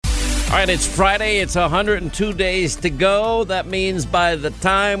All right, it's Friday. It's 102 days to go. That means by the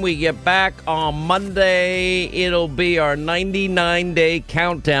time we get back on Monday, it'll be our 99-day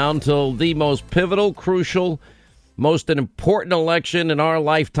countdown till the most pivotal, crucial, most important election in our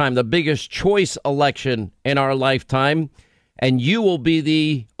lifetime, the biggest choice election in our lifetime, and you will be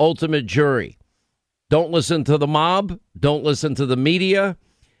the ultimate jury. Don't listen to the mob. Don't listen to the media.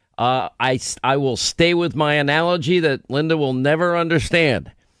 I will stay with my analogy that Linda will never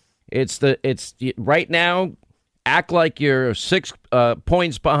understand. It's right now, act like you're 6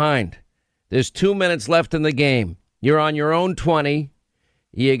 points behind. There's 2 minutes left in the game. You're on your own 20.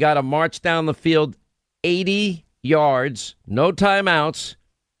 You got to march down the field 80 yards, no timeouts.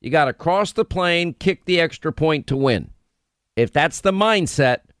 You got to cross the plane, kick the extra point to win. If that's the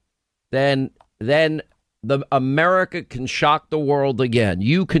mindset, then the America can shock the world again.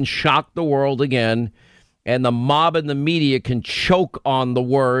 You can shock the world again. And the mob and the media can choke on the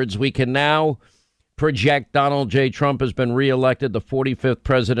words. We can now project Donald J. Trump has been reelected the 45th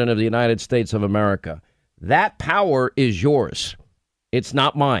president of the United States of America. That power is yours. It's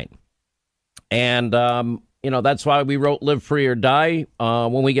not mine. And, that's why we wrote Live Free or Die.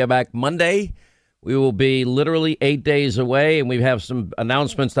 When we get back Monday, we will be literally 8 days away. And we have some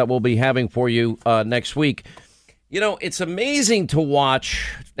announcements that we'll be having for you next week. You know, it's amazing to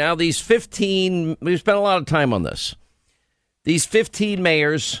watch now these 15, we've spent a lot of time on this. These 15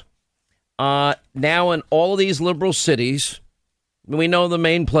 mayors now in all of these liberal cities, we know the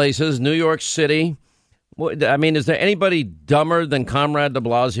main places, New York City. I mean, is there anybody dumber than Comrade de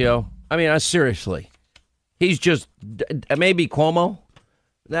Blasio? I mean, seriously, he's just, maybe Cuomo,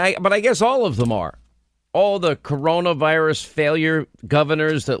 but I guess all of them are. All the coronavirus failure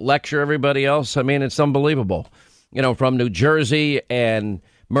governors that lecture everybody else. I mean, it's unbelievable. You know, from New Jersey and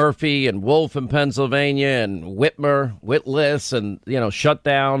Murphy and Wolf in Pennsylvania and Witless and, shut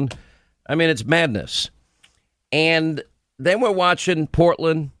down. I mean, it's madness. And then we're watching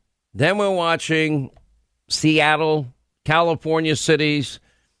Portland. Then we're watching Seattle, California cities.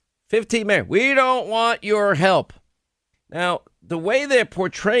 15 mayors. We don't want your help. Now, the way they're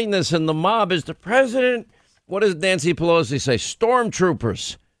portraying this in the mob is the president. What does Nancy Pelosi say?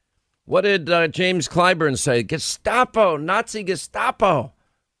 Stormtroopers. What did James Clyburn say? Gestapo, Nazi Gestapo.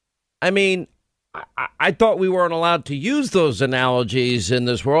 I mean, I thought we weren't allowed to use those analogies in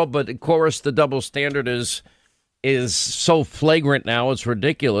this world, but of course the double standard is so flagrant now, it's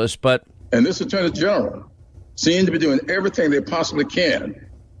ridiculous. And this Attorney General seems to be doing everything they possibly can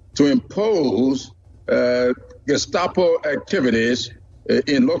to impose Gestapo activities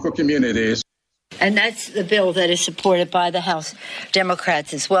in local communities. And that's the bill that is supported by the House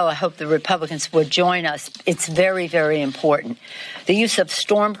Democrats as well. I hope the Republicans will join us. It's very, very important. The use of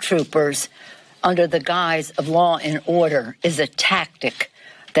stormtroopers under the guise of law and order is a tactic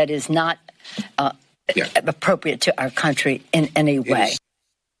that is not appropriate to our country in any way.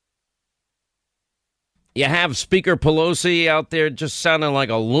 You have Speaker Pelosi out there just sounding like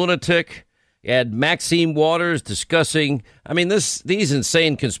a lunatic. You had Maxine Waters discussing, these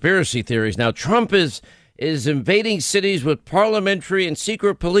insane conspiracy theories. Now, Trump is invading cities with parliamentary and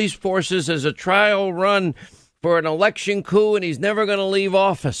secret police forces as a trial run for an election coup, and he's never going to leave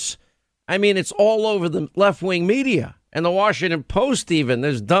office. I mean, it's all over the left-wing media and the Washington Post even.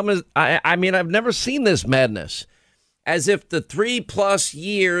 As dumb as, I've never seen this madness. As if the 3+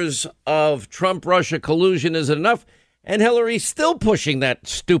 years of Trump-Russia collusion isn't enough, and Hillary's still pushing that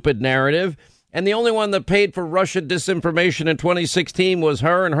stupid narrative. And the only one that paid for Russia disinformation in 2016 was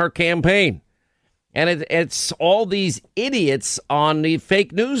her and her campaign. And it's all these idiots on the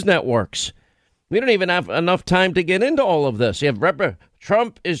fake news networks. We don't even have enough time to get into all of this. You have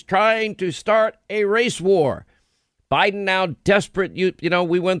Trump is trying to start a race war. Biden now desperate.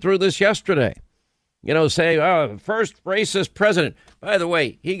 We went through this yesterday. Saying, first racist president. By the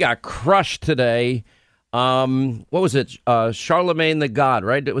way, he got crushed today. What was it? Charlemagne the God,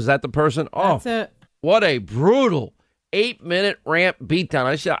 right? Was that the person? That's it. What a brutal 8-minute rant beatdown.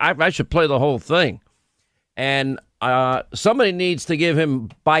 I should play the whole thing. And somebody needs to give him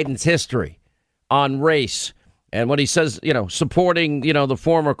Biden's history on race and what he says, supporting, the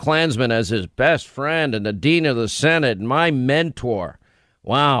former Klansman as his best friend and the dean of the Senate and my mentor.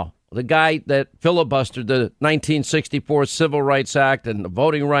 Wow. The guy that filibustered the 1964 Civil Rights Act and the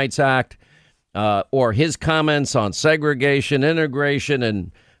Voting Rights Act. Or his comments on segregation, integration,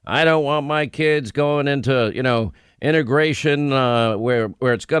 and I don't want my kids going into, integration where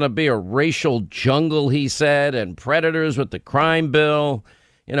it's going to be a racial jungle, he said, and predators with the crime bill.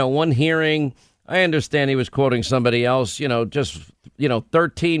 One hearing, I understand he was quoting somebody else,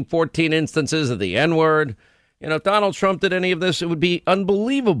 13, 14 instances of the N-word. If Donald Trump did any of this, it would be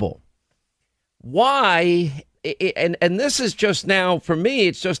unbelievable. why, and this is just now, for me,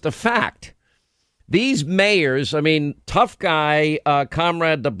 it's just a fact. These mayors, I mean, tough guy,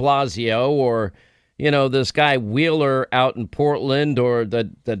 Comrade de Blasio, or, this guy Wheeler out in Portland, or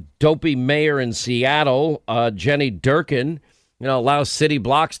the dopey mayor in Seattle, Jenny Durkin, allows city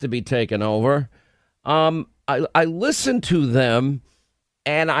blocks to be taken over. I listen to them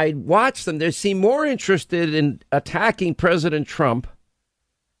and I watch them. They seem more interested in attacking President Trump,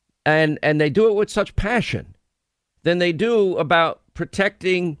 and they do it with such passion, than they do about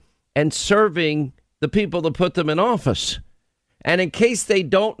protecting and serving the people that put them in office. And in case they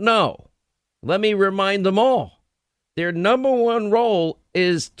don't know, let me remind them all, their number one role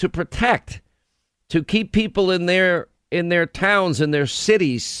is to protect, to keep people in their towns, in their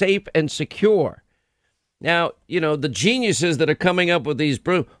cities safe and secure. Now, the geniuses that are coming up with these,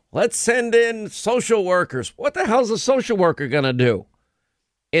 let's send in social workers. What the hell's a social worker going to do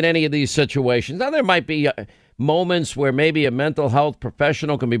in any of these situations? Now, there might be moments where maybe a mental health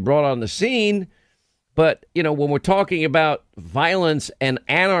professional can be brought on the scene. But, when we're talking about violence and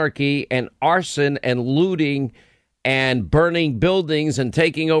anarchy and arson and looting and burning buildings and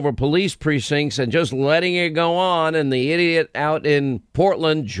taking over police precincts and just letting it go on, and the idiot out in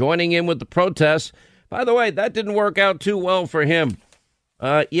Portland joining in with the protests. By the way, that didn't work out too well for him.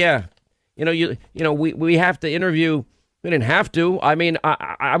 We have to interview. We didn't have to. I mean,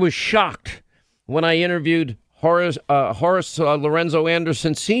 I was shocked when I interviewed Horace Lorenzo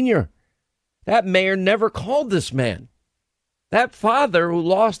Anderson Sr. That mayor never called this man. That father who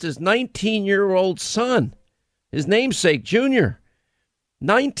lost his 19-year-old son, his namesake, Junior,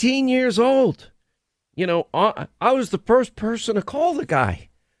 19 years old. I was the first person to call the guy.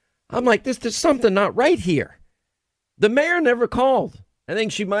 I'm like, there's something not right here. The mayor never called. I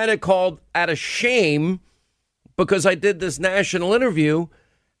think she might have called out of shame because I did this national interview,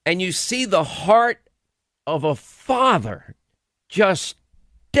 and you see the heart of a father just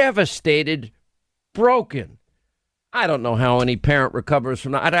devastated, broken. I don't know how any parent recovers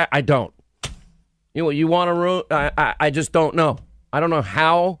from that. I don't. You want to ruin? I just don't know. I don't know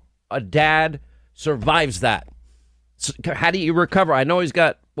how a dad survives that. So how do you recover? I know he's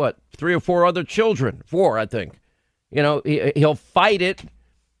got, 3 or 4 other children. 4, I think. He'll fight it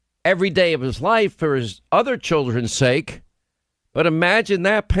every day of his life for his other children's sake. But imagine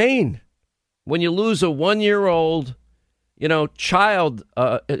that pain when you lose a 1-year-old child,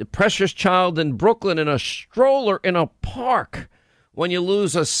 a precious child in Brooklyn in a stroller in a park. When you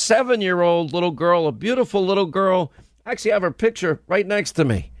lose a 7-year-old little girl, a beautiful little girl. Actually, I have her picture right next to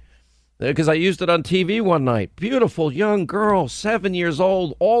me because I used it on TV one night. Beautiful young girl, 7 years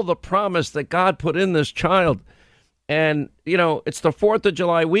old, all the promise that God put in this child. And, it's the 4th of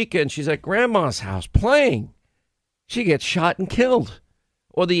July weekend. She's at grandma's house playing. She gets shot and killed.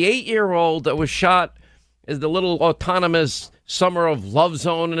 Or the 8-year-old that was shot is the little autonomous Summer of Love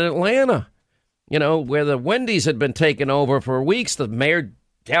zone in Atlanta, where the Wendy's had been taken over for weeks. The mayor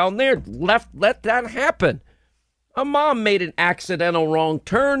down there let that happen. A mom made an accidental wrong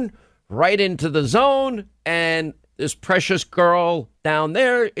turn right into the zone, and this precious girl down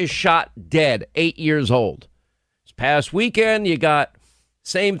there is shot dead, 8 years old. This past weekend, you got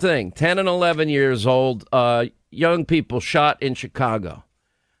same thing, 10 and 11 years old, young people shot in Chicago.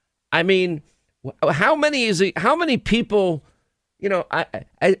 I mean, how many people,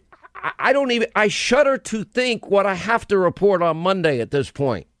 I shudder to think what I have to report on Monday at this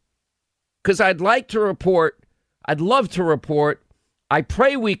point. Because I'd love to report. I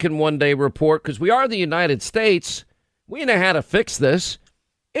pray we can one day report, because we are the United States. We know how to fix this.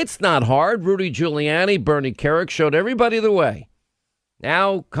 It's not hard. Rudy Giuliani, Bernie Kerik showed everybody the way.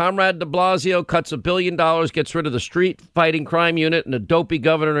 Now, Comrade de Blasio cuts $1 billion, gets rid of the street fighting crime unit and the dopey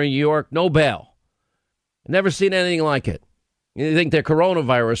governor of New York. No bail. Never seen anything like it. You think their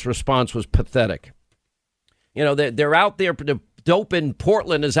coronavirus response was pathetic. They're out there. The dope in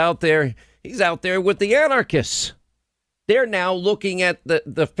Portland is out there. He's out there with the anarchists. They're now looking at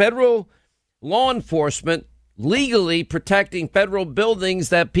the federal law enforcement legally protecting federal buildings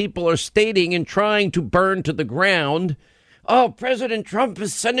that people are stating and trying to burn to the ground. Oh, President Trump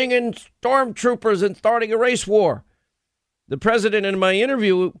is sending in stormtroopers and starting a race war. The president, in my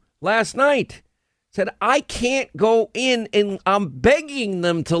interview last night, said, I can't go in, and I'm begging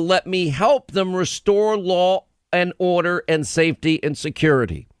them to let me help them restore law and order and safety and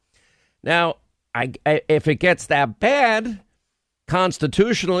security. Now, if it gets that bad,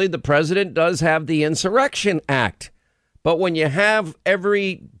 constitutionally, the president does have the Insurrection Act. But when you have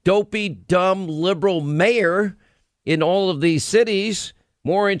every dopey, dumb, liberal mayor in all of these cities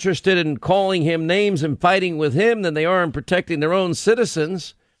more interested in calling him names and fighting with him than they are in protecting their own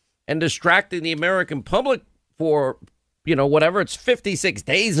citizens, and distracting the American public for, whatever, it's 56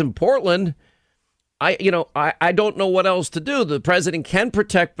 days in Portland. I don't know what else to do. The president can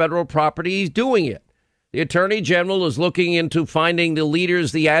protect federal property. He's doing it. The attorney general is looking into finding the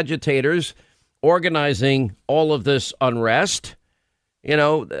leaders, the agitators, organizing all of this unrest.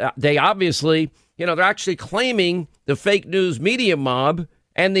 They obviously, they're actually claiming the fake news media mob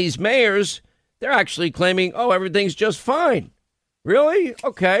and these mayors, they're actually claiming, oh, everything's just fine. Really?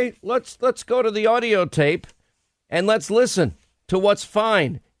 Okay, let's go to the audio tape and let's listen to what's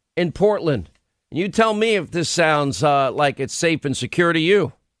fine in Portland. You tell me if this sounds like it's safe and secure to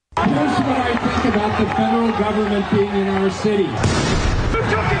you. Here's what I think about the federal government being in our city. You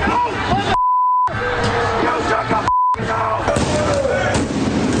took it out! You took a out!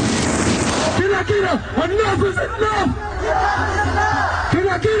 Enough is enough!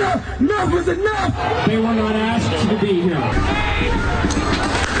 Enough is enough! They were not asked to be here.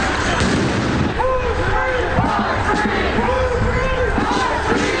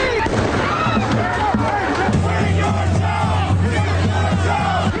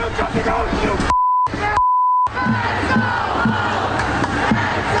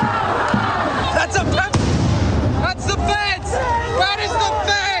 That's the fence! That is the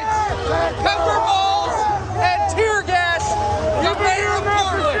fence! Pepper balls and tear gas! The mayor of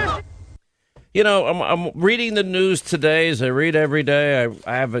Portland! I'm reading the news today, as I read every day.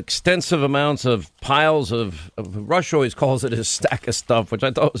 I have extensive amounts of piles of Rush always calls it his stack of stuff, which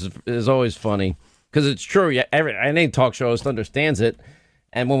I thought is always funny. Because it's true. Any talk show host understands it.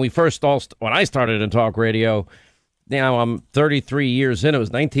 And when I started in talk radio, now I'm 33 years in. It was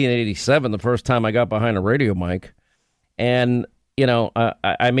 1987, the first time I got behind a radio mic. And,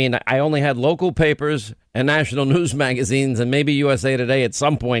 I only had local papers and national news magazines and maybe USA Today at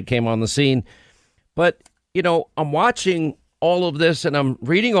some point came on the scene. But, I'm watching all of this and I'm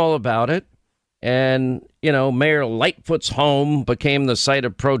reading all about it. And, Mayor Lightfoot's home became the site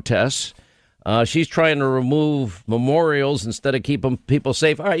of protests. She's trying to remove memorials instead of keeping people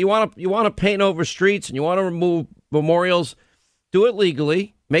safe. All right, you want to paint over streets and you want to remove memorials, do it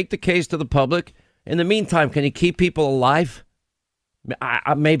legally, make the case to the public. In the meantime, can you keep people alive?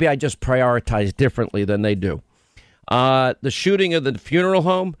 Maybe I just prioritize differently than they do. The shooting of the funeral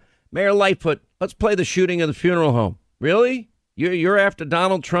home, Mayor Lightfoot, let's play the shooting of the funeral home. Really? You're after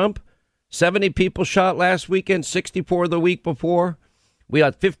Donald Trump? 70 people shot last weekend, 64 the week before. We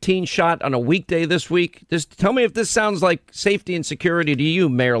got 15 shot on a weekday this week. Just tell me if this sounds like safety and security to you,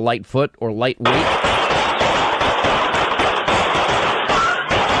 Mayor Lightfoot or Lightweight.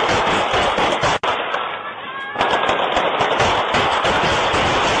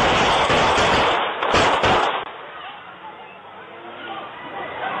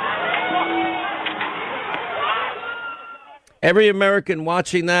 Every American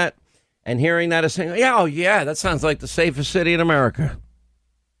watching that and hearing that is saying, yeah, that sounds like the safest city in America.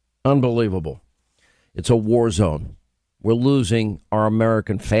 Unbelievable. It's a war zone. We're losing our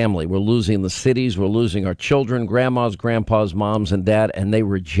American family. We're losing the cities. We're losing our children, grandmas, grandpas, moms, and dad, and they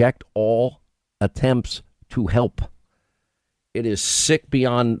reject all attempts to help. It is sick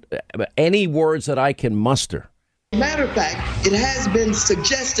beyond any words that I can muster. Matter of fact, it has been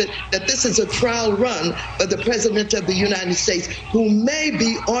suggested that this is a trial run for the President of the United States, who may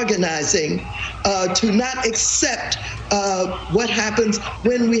be organizing to not accept what happens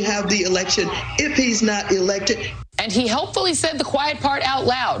when we have the election if he's not elected. And he helpfully said the quiet part out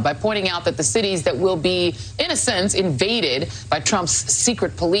loud by pointing out that the cities that will be, in a sense, invaded by Trump's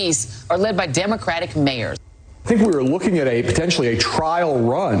secret police are led by Democratic mayors. I think we were looking at potentially a trial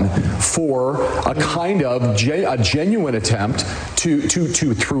run for a kind of a genuine attempt to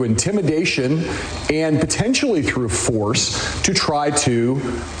through intimidation and potentially through force to try to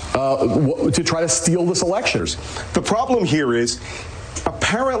steal this election. The problem here is,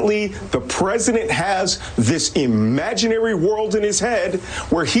 apparently, the president has this imaginary world in his head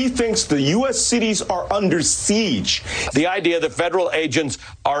where he thinks the U.S. cities are under siege. The idea that federal agents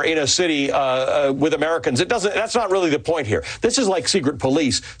are in a city with Americans, that's not really the point here. This is like secret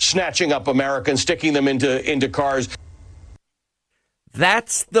police snatching up Americans, sticking them into cars.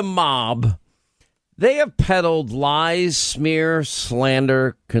 That's the mob. They have peddled lies, smear,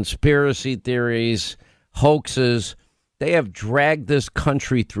 slander, conspiracy theories, hoaxes. They have dragged this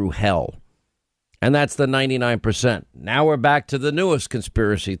country through hell. And that's the 99%. Now we're back to the newest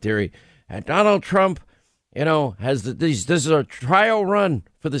conspiracy theory. And Donald Trump, has this is a trial run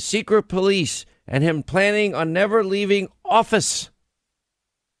for the secret police and him planning on never leaving office.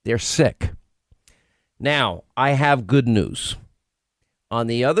 They're sick. Now, I have good news. On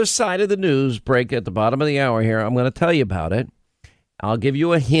the other side of the news break at the bottom of the hour here, I'm going to tell you about it. I'll give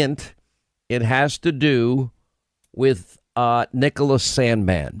you a hint. It has to do with Nicholas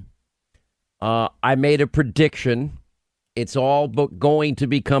Sandmann. I made a prediction. It's all but going to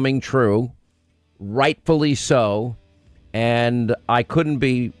be coming true, rightfully so. And I couldn't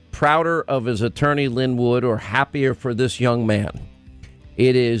be prouder of his attorney, Lin Wood, or happier for this young man.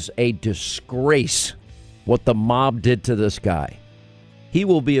 It is a disgrace what the mob did to this guy. He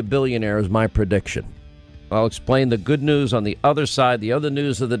will be a billionaire is my prediction. I'll explain the good news on the other side, the other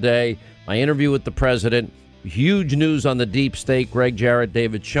news of the day, my interview with the president, huge news on the deep state, Greg Jarrett,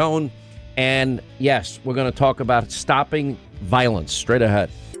 David Schoen, and yes, we're going to talk about stopping violence straight ahead.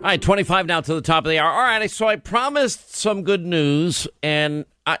 All right, 25 now to the top of the hour. All right, so I promised some good news, and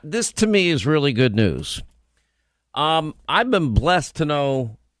this to me is really good news. I've been blessed to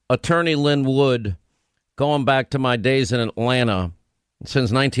know attorney Lin Wood going back to my days in Atlanta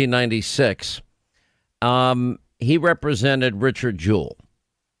since 1996. He represented Richard Jewell.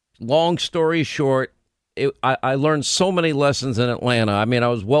 Long story short, I learned so many lessons in Atlanta. I mean, I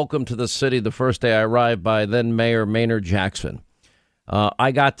was welcomed to the city the first day I arrived by then Mayor Maynard Jackson.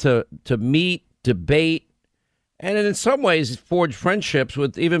 I got to meet, debate, and in some ways forge friendships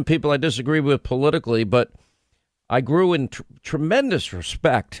with even people I disagree with politically, but I grew in tremendous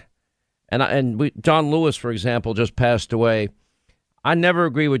respect. And John Lewis, for example, just passed away. I never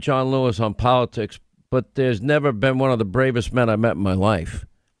agree with John Lewis on politics, but there's never been one of the bravest men I met in my life.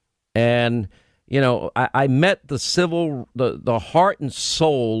 And, you know, I met the heart and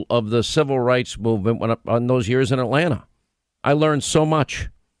soul of the civil rights movement on those years in Atlanta. I learned so much.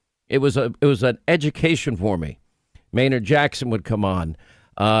 It was an education for me. Maynard Jackson would come on.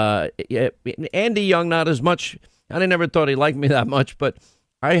 Andy Young, not as much. I never thought he liked me that much, but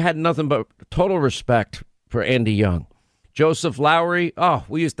I had nothing but total respect for Andy Young. Joseph Lowery,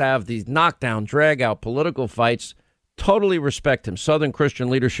 we used to have these knockdown, drag-out political fights. Totally respect him. Southern Christian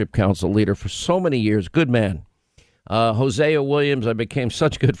Leadership Council leader for so many years. Good man. Hosea Williams, I became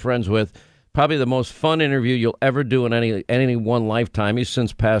such good friends with. Probably the most fun interview you'll ever do in any one lifetime. He's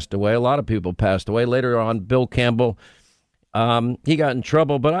since passed away. A lot of people passed away. Later on, Bill Campbell, he got in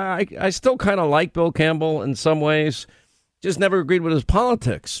trouble. But I still kind of like Bill Campbell in some ways. Just never agreed with his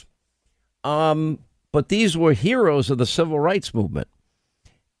politics. But these were heroes of the civil rights movement.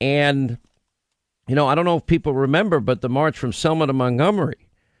 And, you know, I don't know if people remember, but the march from Selma to Montgomery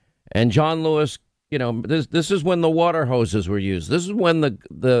and John Lewis, you know, this is when the water hoses were used. This is when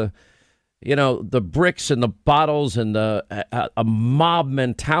the bricks and the bottles and a mob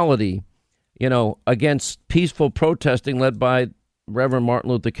mentality, you know, against peaceful protesting led by Reverend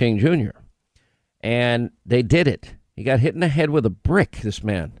Martin Luther King Jr. And they did it. He got hit in the head with a brick, this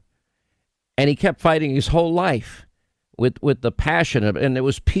man. And he kept fighting his whole life with the passion of it. And it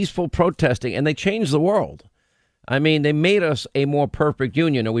was peaceful protesting. And they changed the world. I mean, they made us a more perfect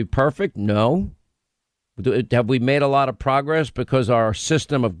union. Are we perfect? No. Have we made a lot of progress because our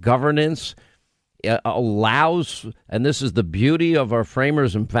system of governance allows, and this is the beauty of our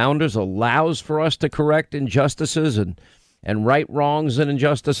framers and founders, allows for us to correct injustices and right wrongs and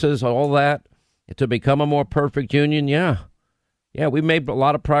injustices, all that, to become a more perfect union? Yeah. Yeah, we made a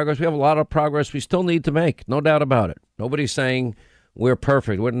lot of progress. We have a lot of progress we still need to make. No doubt about it. Nobody's saying we're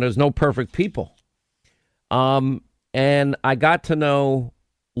perfect. There's no perfect people. And I got to know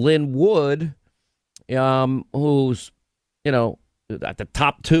Lin Wood, who's, you know, at the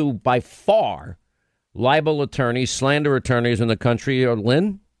top two by far libel attorneys, slander attorneys in the country are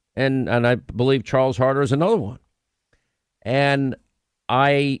Lin, and I believe Charles Harder is another one. And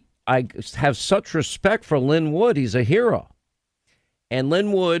I have such respect for Lin Wood. He's a hero. And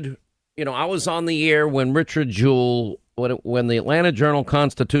Lin Wood, you know, I was on the air when Richard Jewell, when the Atlanta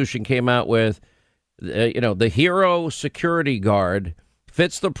Journal-Constitution came out with, the hero security guard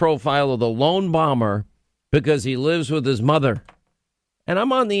fits the profile of the lone bomber because he lives with his mother. And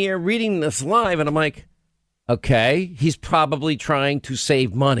I'm on the air reading this live, and I'm like, okay, he's probably trying to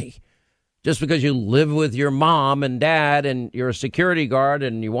save money. Just because you live with your mom and dad and you're a security guard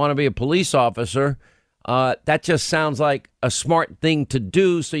and you want to be a police officer, that just sounds like a smart thing to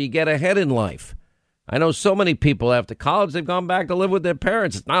do so you get ahead in life. I know so many people after college, they've gone back to live with their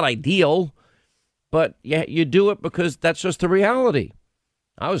parents. It's not ideal, but yeah, you do it because that's just the reality.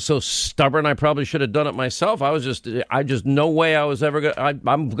 I was so stubborn, I probably should have done it myself. I just no way I was ever going to,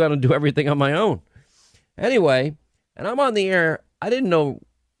 I'm going to do everything on my own. Anyway, and I'm on the air. I didn't know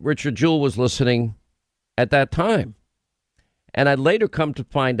Richard Jewell was listening at that time. And I'd later come to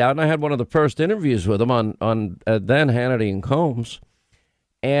find out, and I had one of the first interviews with him on then Hannity and Combs.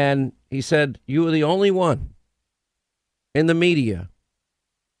 And he said, you were the only one in the media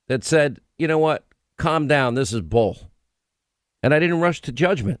that said, you know what, calm down, this is bull. and I didn't rush to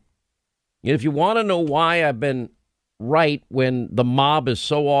judgment. If you want to know why I've been right when the mob is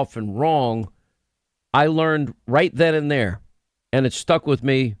so often wrong, I learned right then and there, and it stuck with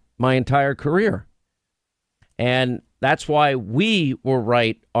me my entire career. And that's why we were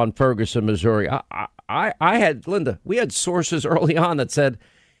right on Ferguson, Missouri. I had, Linda, we had sources early on that said,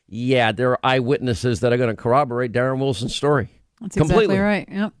 yeah, there are eyewitnesses that are going to corroborate Darren Wilson's story. That's completely exactly right.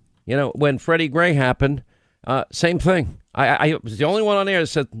 Yep. You know, when Freddie Gray happened, same thing. I was the only one on air that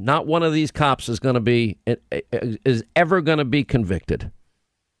said not one of these cops is ever going to be convicted.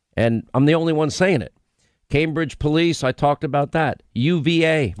 And I'm the only one saying it. Cambridge Police, I talked about that.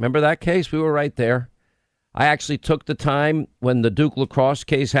 UVA, remember that case? We were right there. I actually took the time when the Duke lacrosse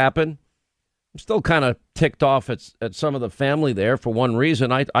case happened. I'm still kind of ticked off at some of the family there for one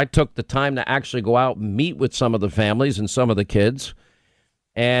reason. I took the time to actually go out and meet with some of the families and some of the kids.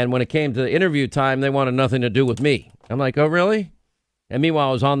 And when it came to the interview time, they wanted nothing to do with me. I'm like, oh, really? And meanwhile,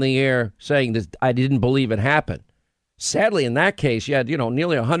 I was on the air saying that I didn't believe it happened. Sadly, in that case, you had,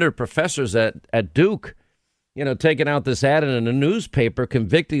 nearly 100 professors at Duke, taking out this ad in a newspaper,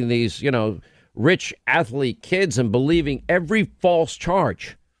 convicting these, rich athlete kids and believing every false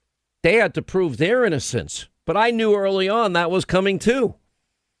charge. They had to prove their innocence. But I knew early on that was coming too,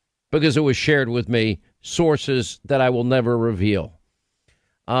 because it was shared with me, sources that I will never reveal.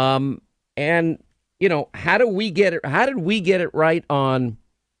 And, how did we get it right on,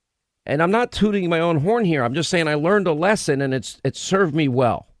 and I'm not tooting my own horn here. I'm just saying I learned a lesson and it served me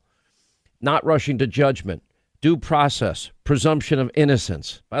well. Not rushing to judgment, due process, presumption of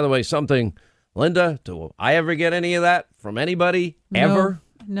innocence. By the way, something, Linda, do I ever get any of that from anybody ever?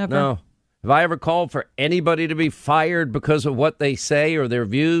 No, never. No. Have I ever called for anybody to be fired because of what they say or their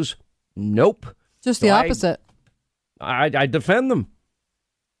views? Nope. Just the opposite. I defend them.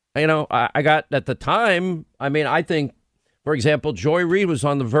 I got at the time, I think, for example, Joy Reid was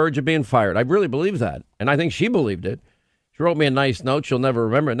on the verge of being fired. I really believe that. And I think she believed it. She wrote me a nice note. She'll never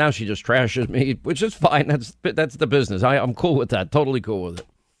remember it. Now she just trashes me, which is fine. That's the business. I'm cool with that. Totally cool with it.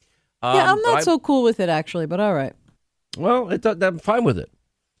 Yeah, I'm not so cool with it, actually, but all right. Well, I'm fine with it.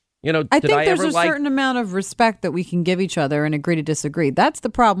 I think there's a certain amount of respect that we can give each other and agree to disagree. That's the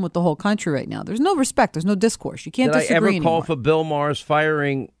problem with the whole country right now. There's no respect. There's no discourse. You can't disagree anymore. Did I ever call for Bill Maher's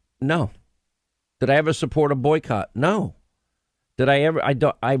firing? No. Did I ever support a boycott? No. Did I ever?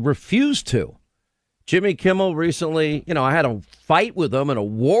 I refuse to. Jimmy Kimmel recently, I had a fight with him and a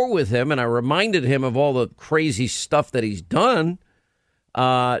war with him, and I reminded him of all the crazy stuff that he's done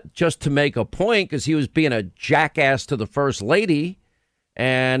just to make a point, because he was being a jackass to the first lady.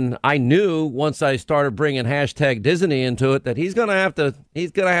 And I knew once I started bringing hashtag Disney into it that he's going to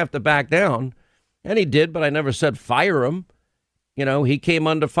have to back down. And he did, but I never said fire him. He came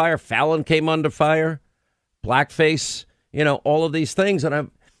under fire. Fallon came under fire. Blackface, all of these things. And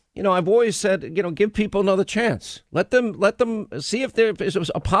I've always said, give people another chance. Let them see if their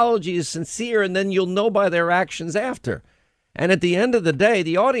apology is sincere, and then you'll know by their actions after. And at the end of the day,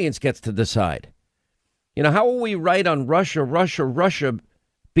 the audience gets to decide. How will we write on Russia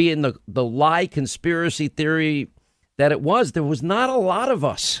being the lie conspiracy theory that it was? There was not a lot of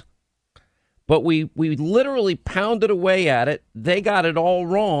us, but we literally pounded away at it. They got it all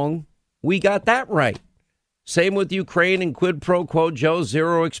wrong. We got that right. Same with Ukraine and quid pro quo Joe,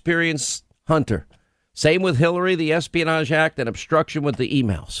 zero experience Hunter. Same with Hillary, the Espionage Act, and obstruction with the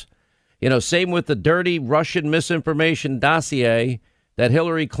emails. Same with the dirty Russian misinformation dossier that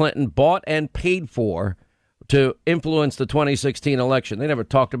Hillary Clinton bought and paid for to influence the 2016 election. They never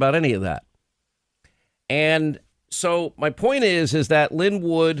talked about any of that. And so my point is that Lynn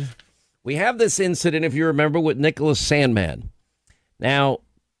Wood, we have this incident, if you remember, with Nicholas Sandmann. Now,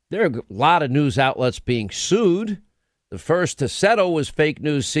 there are a lot of news outlets being sued. The first to settle was fake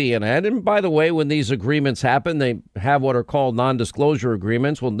news CNN. And by the way, when these agreements happen, they have what are called non-disclosure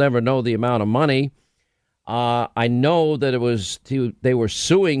agreements. We'll never know the amount of money. I know that they were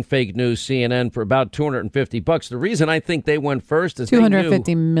suing fake news CNN for about $250. The reason I think they went first is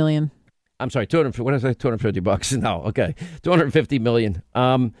 $250 million. I'm sorry, 250. What did I say? $250? No, okay, $250 million.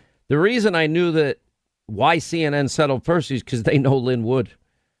 The reason I knew that why CNN settled first is because they know Lynn Wood.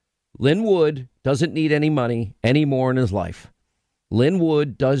 Lynn Wood doesn't need any money anymore in his life. Lynn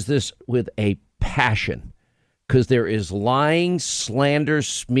Wood does this with a passion, because there is lying, slander,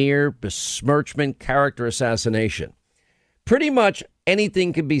 smear, besmirchment, character assassination. Pretty much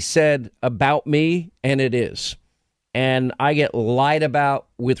anything can be said about me, and it is. And I get lied about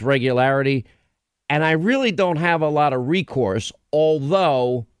with regularity, and I really don't have a lot of recourse,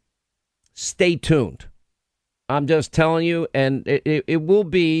 although stay tuned. I'm just telling you, and it will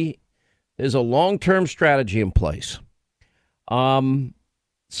be, there's a long-term strategy in place.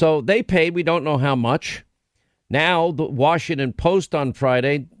 So they paid. We don't know how much. Now, the Washington Post on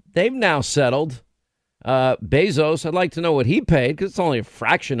Friday, they've now settled. Bezos, I'd like to know what he paid because it's only a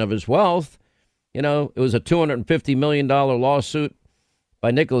fraction of his wealth. You know, it was a $250 million lawsuit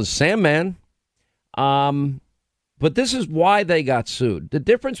by Nicholas Sandmann. But this is why they got sued. The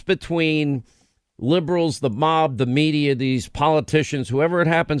difference between liberals, the mob, the media, these politicians, whoever it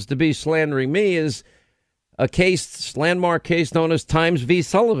happens to be slandering me is a case, landmark case known as Times v.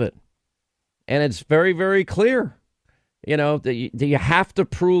 Sullivan. And it's very, very clear. You know, do you have to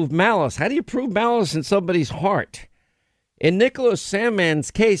prove malice? How do you prove malice in somebody's heart? In Nicholas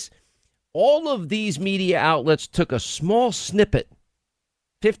Sandmann's case, all of these media outlets took a small snippet,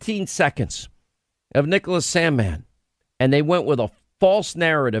 15 seconds, of Nicholas Sandmann, and they went with a false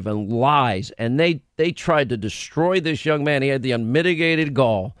narrative and lies, and they tried to destroy this young man. He had the unmitigated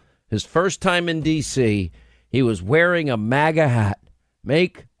gall. His first time in D.C., he was wearing a MAGA hat,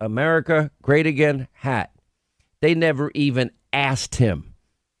 Make America Great Again hat. They never even asked him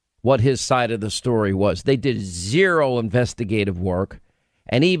what his side of the story was. They did zero investigative work.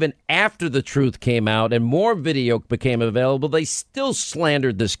 And even after the truth came out and more video became available, they still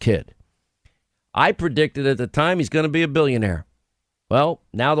slandered this kid. I predicted at the time he's going to be a billionaire. Well,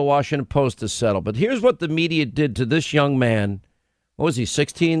 now the Washington Post has settled. But here's what the media did to this young man. What was he,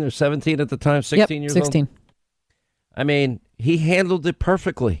 16 or 17 at the time? 16 years 16. old? I mean, he handled it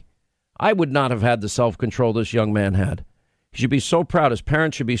perfectly. I would not have had the self-control this young man had. He should be so proud. His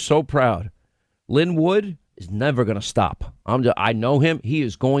parents should be so proud. Lynn Wood is never going to stop. I know him. He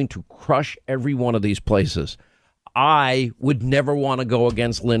is going to crush every one of these places. I would never want to go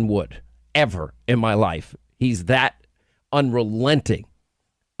against Lynn Wood, ever in my life. He's that unrelenting.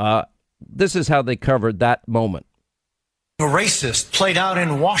 This is how they covered that moment. A racist played out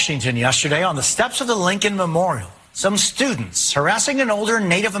in Washington yesterday on the steps of the Lincoln Memorial. Some students harassing an older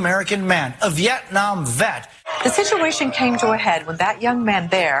Native American man, a Vietnam vet. The situation came to a head when that young man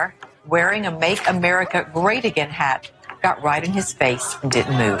there, wearing a Make America Great Again hat, got right in his face and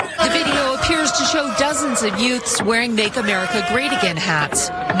didn't move. The video appears to show dozens of youths wearing Make America Great Again hats,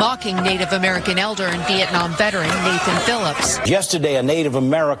 mocking Native American elder and Vietnam veteran Nathan Phillips. Yesterday, a Native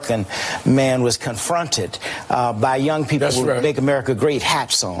American man was confronted by young people with Make America Great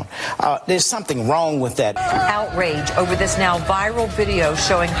hats on. There's something wrong with that. Outrage over this now viral video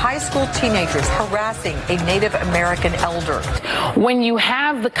showing high school teenagers harassing a Native American elder. When you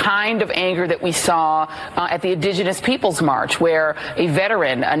have the kind of anger that we saw at the Indigenous Peoples March, where a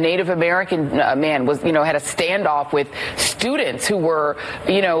veteran, a Native American man, was, had a standoff with students who were,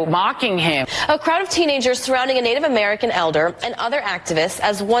 mocking him. A crowd of teenagers surrounding a Native American elder and other activists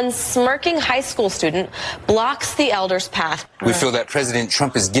as one smirking high school student blocks the elder's path. We feel that President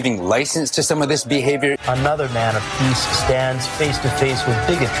Trump is giving license to some of this behavior. Another man of peace stands face to face with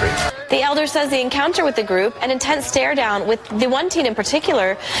bigotry. The elder says the encounter with the group, an intense stare down with the one teen in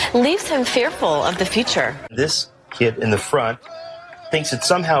particular, leaves him fearful of the future. This kid in the front thinks it's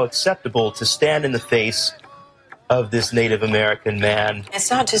somehow acceptable to stand in the face of this Native American man.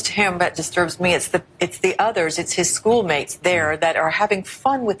 It's not just him that disturbs me. It's the others. It's his schoolmates there that are having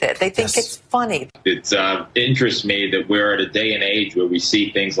fun with it. They think it's funny. It interests me that we're at a day and age where we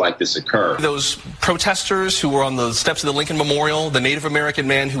see things like this occur. Those protesters who were on the steps of the Lincoln Memorial, the Native American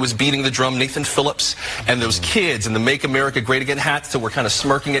man who was beating the drum, Nathan Phillips, and those kids in the Make America Great Again hats that were kind of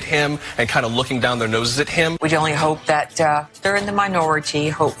smirking at him and kind of looking down their noses at him. We only hope that they're in the minority,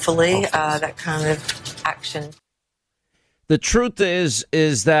 hopefully, that kind of action. The truth is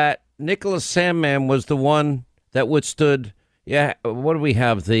that Nicholas Sandmann was the one that withstood. Yeah, what do we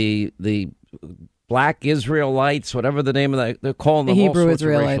have? The Black Israelites, whatever the name of that. They're calling them all sorts of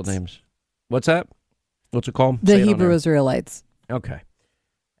racial names. What's that? What's it called? The Hebrew Israelites. Okay,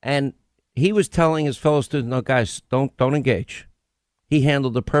 and he was telling his fellow students, "No, guys, don't engage." He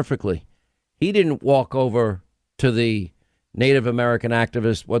handled it perfectly. He didn't walk over to the Native American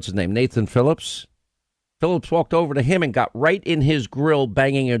activist. What's his name? Nathan Phillips. Phillips walked over to him and got right in his grill,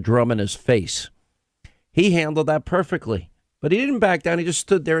 banging a drum in his face. He handled that perfectly. But he didn't back down. He just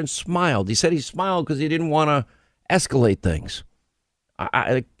stood there and smiled. He said he smiled because he didn't want to escalate things.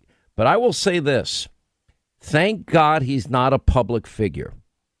 But I will say this. Thank God he's not a public figure.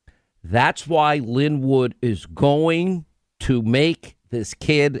 That's why Lynn Wood is going to make this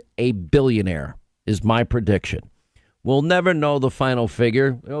kid a billionaire, is my prediction. We'll never know the final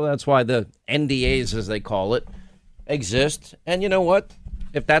figure. Well, that's why the NDAs, as they call it, exist. And you know what?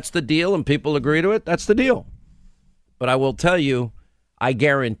 If that's the deal and people agree to it, that's the deal. But I will tell you, I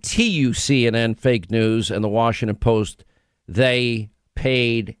guarantee you CNN, fake news, and the Washington Post, they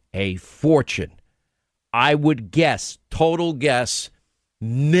paid a fortune. I would guess, total guess,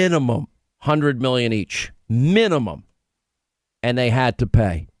 minimum $100 million each. Minimum. And they had to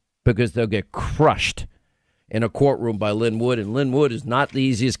pay because they'll get crushed in a courtroom by Lin Wood. And Lin Wood is not the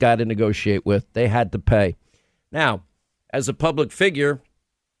easiest guy to negotiate with. They had to pay. Now, as a public figure,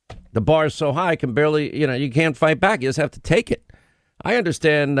 the bar is so high, can barely, you can't fight back. You just have to take it. I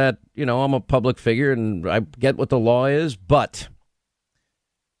understand that, I'm a public figure and I get what the law is, but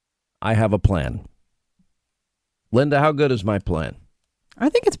I have a plan. Linda, how good is my plan? I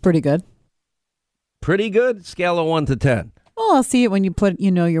think it's pretty good. Pretty good? Scale of 1 to 10. Well, I'll see it when you put,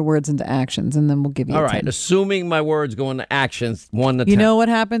 your words into actions, and then we'll give you all a right, 10. Assuming my words go into actions, 1 to 10. You know what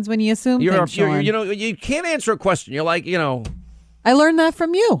happens when you assume things, Sean? You can't answer a question. You're like, I learned that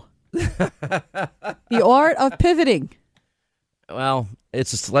from you. The art of pivoting. Well,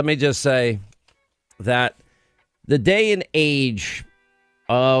 let me just say that the day and age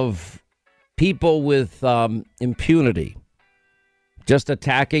of people with impunity just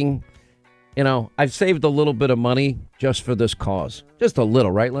attacking, I've saved a little bit of money just for this cause. Just a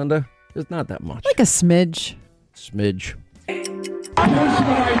little, right, Linda? It's not that much. Like a smidge. Smidge. Here's what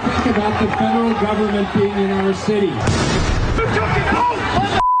I think about the federal government being in our city. You took it out!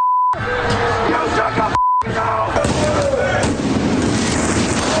 You took a out!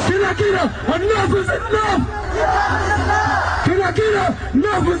 Can I get a enough is enough? Can I get a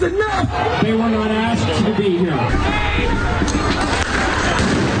enough is enough? They were not asked to be here.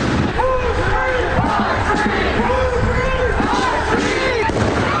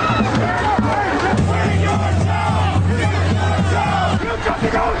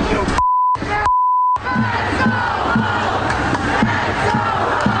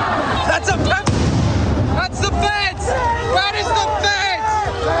 That's the feds! That is the feds!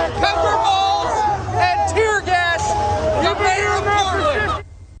 Pepper balls and tear gas! You made it Portland!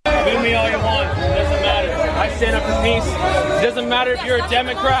 Boo me all you want. It doesn't matter. I stand up for peace. It doesn't matter if you're a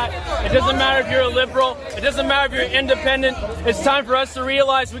Democrat. It doesn't matter if you're a liberal. It doesn't matter if you're independent. It's time for us to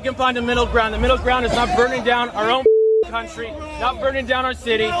realize we can find a middle ground. The middle ground is not burning down our own country, not burning down our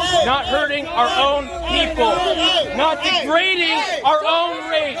city, not hurting our own people, not degrading our own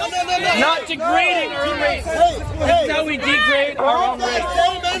race, not degrading our own race. This is how we degrade our own race.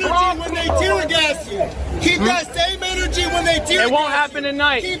 Same energy when they tear gas you. Keep that same energy when they tear gas. It won't happen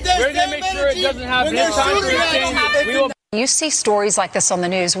tonight. We're going to make sure it doesn't happen. It's time for change. We will. You see stories like this on the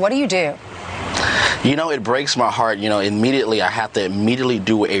news. What do you do? It breaks my heart. Immediately I have to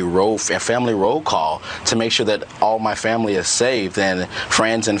do a family roll call to make sure that all my family is safe and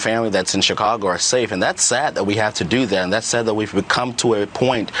friends and family that's in Chicago are safe. And that's sad that we have to do that. And that's sad that we've come to a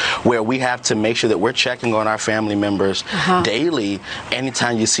point where we have to make sure that we're checking on our family members daily.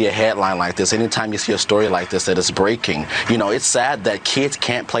 Anytime you see a headline like this, anytime you see a story like this that is breaking, it's sad that kids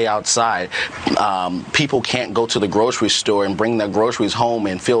can't play outside. People can't go to the grocery store and bring their groceries home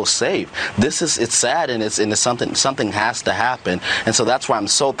and feel safe. It's sad, and it's something has to happen. And so that's why I'm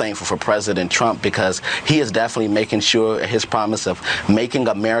so thankful for President Trump, because he is definitely making sure his promise of making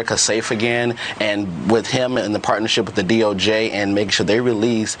America safe again, and with him in the partnership with the DOJ and making sure they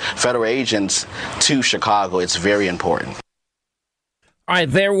release federal agents to Chicago, it's very important. All right,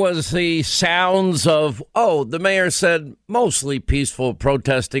 there was the sounds of, the mayor said mostly peaceful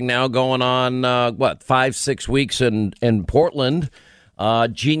protesting now going on, 5-6 weeks in Portland.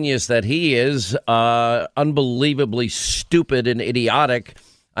 Genius that he is, unbelievably stupid and idiotic.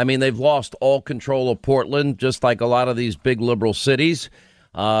 I mean, they've lost all control of Portland, just like a lot of these big liberal cities.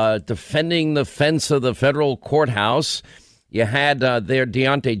 Defending the fence of the federal courthouse. You had there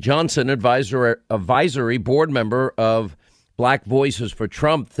Deontay Johnson, advisory board member of Black Voices for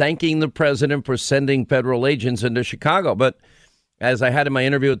Trump, thanking the president for sending federal agents into Chicago. But as I had in my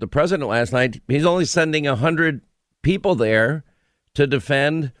interview with the president last night, he's only sending 100 people there to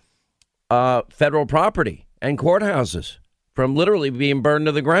defend federal property and courthouses from literally being burned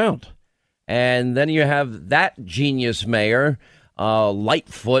to the ground. And then you have that genius mayor,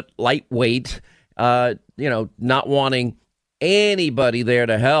 lightweight, not wanting anybody there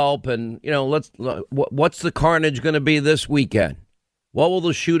to help. And, what's the carnage going to be this weekend? What will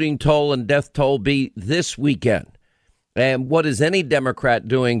the shooting toll and death toll be this weekend? And what is any Democrat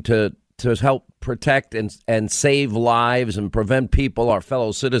doing to help protect and save lives and prevent people, our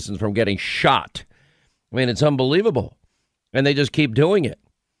fellow citizens, from getting shot? I mean, it's unbelievable. And they just keep doing it,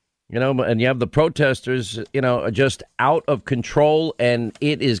 and you have the protesters, just out of control, and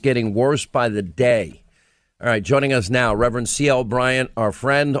it is getting worse by the day. All right, joining us now, Reverend C.L. Bryant, our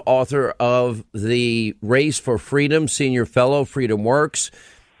friend, author of The Race for Freedom, senior fellow, Freedom Works.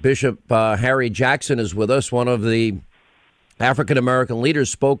 Bishop Harry Jackson is with us, one of the African-American leaders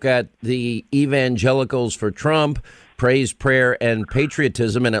spoke at the Evangelicals for Trump, Praise, Prayer, and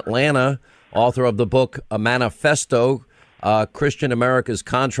Patriotism in Atlanta. Author of the book, A Manifesto, Christian America's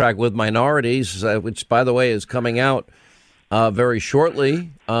Contract with Minorities, which, by the way, is coming out very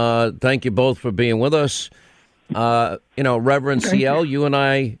shortly. Thank you both for being with us. Reverend CL, you and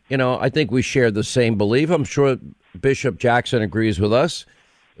I, I think we share the same belief. I'm sure Bishop Jackson agrees with us.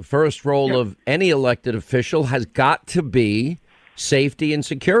 The first role of any elected official has got to be safety and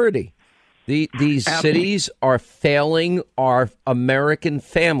security. These cities are failing our American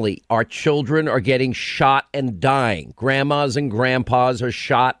family. Our children are getting shot and dying. Grandmas and grandpas are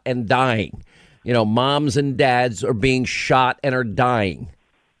shot and dying. Moms and dads are being shot and are dying.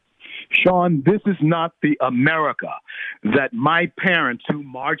 Sean, this is not the America that my parents who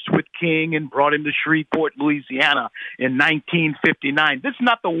marched with King and brought him to Shreveport, Louisiana in 1959. This is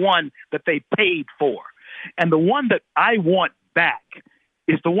not the one that they paid for. And the one that I want back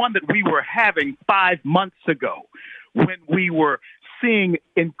is the one that we were having 5 months ago when we were seeing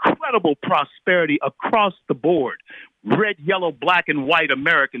incredible prosperity across the board. Red, yellow, black, and white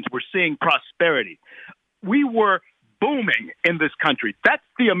Americans were seeing prosperity. We were booming in this country. That's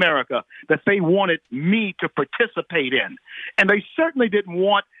the America that they wanted me to participate in. And they certainly didn't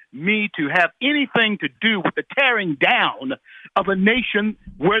want me to have anything to do with the tearing down of a nation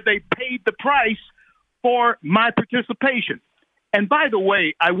where they paid the price for my participation. And by the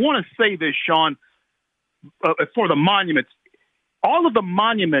way, I want to say this, Sean, for the monuments. All of the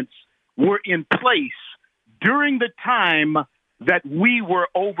monuments were in place during the time that we were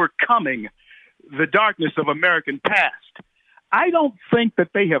overcoming the darkness of American past. I don't think that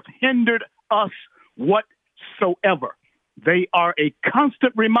they have hindered us whatsoever. They are a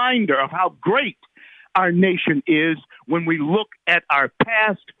constant reminder of how great our nation is when we look at our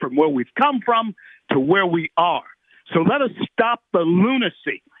past, from where we've come from to where we are. So let us stop the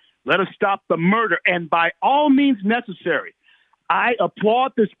lunacy. Let us stop the murder. And by all means necessary, I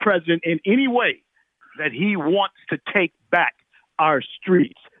applaud this president in any way that he wants to take back our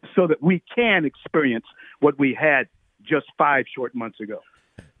streets so that we can experience what we had just 5 short months ago.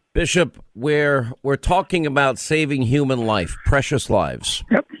 Bishop, we're talking about saving human life, precious lives.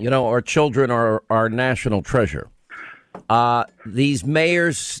 Yep. Our children are our national treasure. These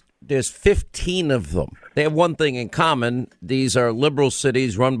mayors, there's 15 of them. They have one thing in common. These are liberal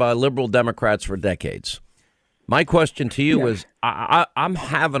cities run by liberal Democrats for decades. My question to you is, I'm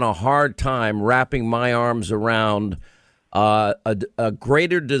having a hard time wrapping my arms around a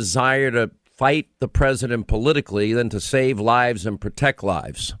greater desire to fight the president politically than to save lives and protect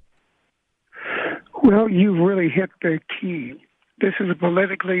lives. Well, you've really hit the key. This is a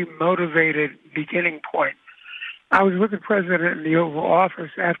politically motivated beginning point. I was with the president in the Oval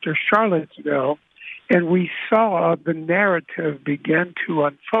Office after Charlottesville, and we saw the narrative begin to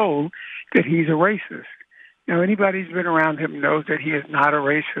unfold that he's a racist. Now, anybody who's been around him knows that he is not a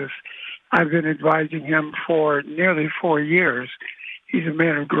racist. I've been advising him for nearly 4 years. He's a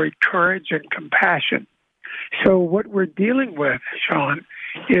man of great courage and compassion. So what we're dealing with, Sean,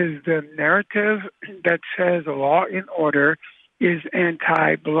 is the narrative that says law and order is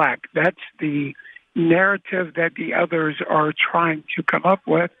anti-black. That's the narrative that the others are trying to come up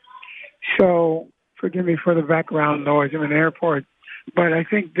with. So forgive me for the background noise. I'm in an airport. But I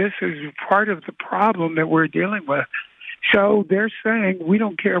think this is part of the problem that we're dealing with. So they're saying we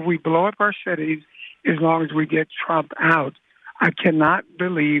don't care if we blow up our cities as long as we get Trump out. I cannot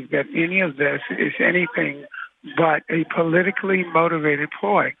believe that any of this is anything but a politically motivated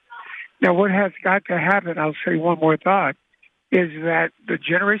ploy. Now, what has got to happen, I'll say one more thought, is that the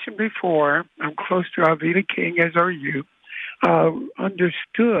generation before, I'm close to Alveda King, as are you,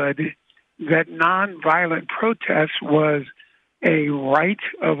 understood that nonviolent protest was a right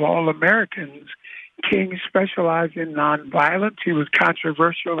of all Americans. King specialized in nonviolence. He was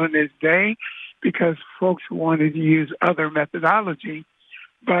controversial in his day because folks wanted to use other methodology.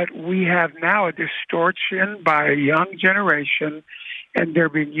 But we have now a distortion by a young generation, and they're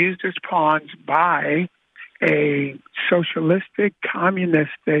being used as pawns by a socialistic,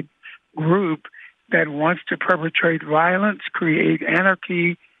 communistic group that wants to perpetrate violence, create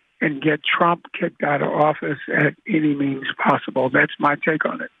anarchy, and get Trump kicked out of office at any means possible. That's my take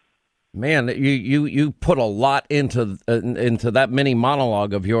on it. Man, you put a lot into that mini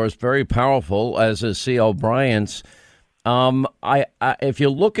monologue of yours. Very powerful, as is C.L. Bryant's. If you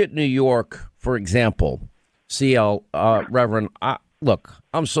look at New York, for example, C.L. Reverend, look,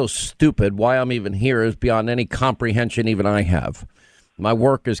 I'm so stupid. Why I'm even here is beyond any comprehension even I have. My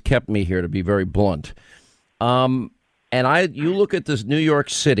work has kept me here, to be very blunt. And you look at this New York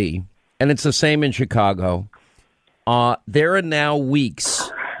City, and it's the same in Chicago. There are now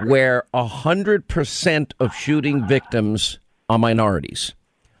weeks where 100% of shooting victims are minorities.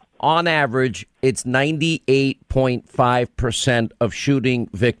 On average, it's 98.5% of shooting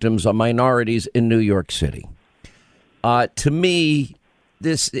victims are minorities in New York City. To me,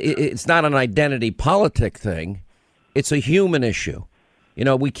 it's not an identity politic thing. It's a human issue. You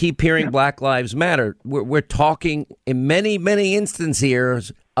know, we keep hearing Black Lives Matter. We're talking in many, many instances here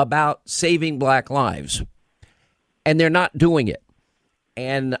about saving black lives, and they're not doing it.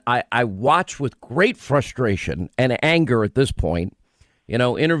 And I watch with great frustration and anger at this point. You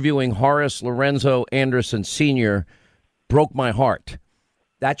know, interviewing Horace Lorenzo Anderson Sr. broke my heart.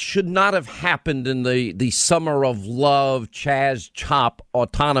 That should not have happened in the Summer of Love, Chaz Chop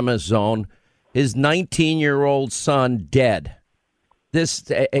autonomous zone. His 19-year-old son dead.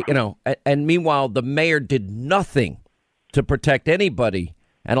 This, and meanwhile, the mayor did nothing to protect anybody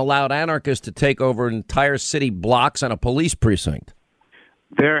and allowed anarchists to take over entire city blocks and a police precinct.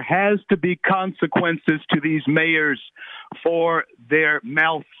 There has to be consequences to these mayors for their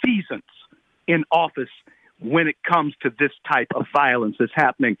malfeasance in office when it comes to this type of violence that's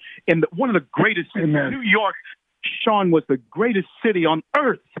happening. In one of the greatest, New York, Sean, was the greatest city on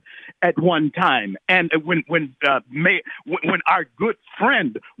earth at one time. And when our good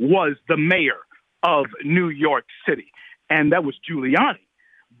friend was the mayor of New York City, and that was Giuliani.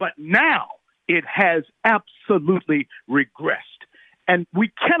 But now it has absolutely regressed. And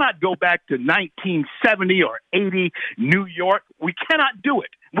we cannot go back to 1970 or 80 New York. We cannot do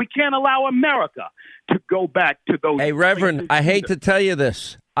it. We can't allow America to go back to those. Hey, Reverend, I hate to tell you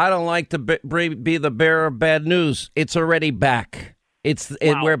this. I don't like to be the bearer of bad news. It's already back.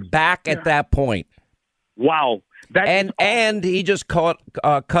 We're back at that point. Wow. And he just cut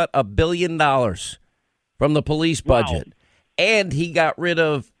 $1 billion from the police budget. Wow. And he got rid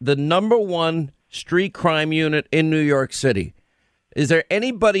of the #1 street crime unit in New York City. Is there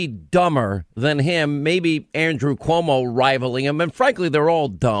anybody dumber than him? Maybe Andrew Cuomo rivaling him. And frankly, they're all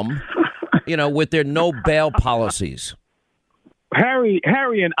dumb, with their no bail policies. Harry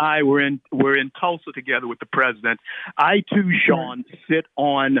and I were in Tulsa together with the president. I too, Sean, sit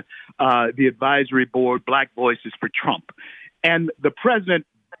on the advisory board, Black Voices for Trump. And the president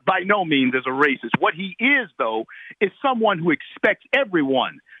by no means is a racist. What he is, though, is someone who expects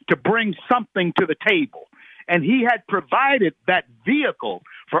everyone to bring something to the table. And he had provided that vehicle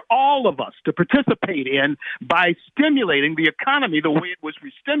for all of us to participate in by stimulating the economy the way it was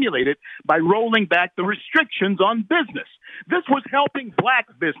stimulated by rolling back the restrictions on business. This was helping black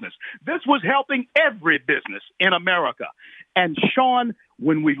business. This was helping every business in America. And Sean,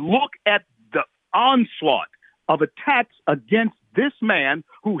 when we look at the onslaught of attacks against this man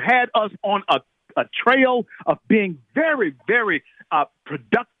who had us on a trail of being very, very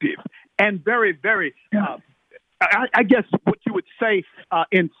productive and very, very I guess what you would say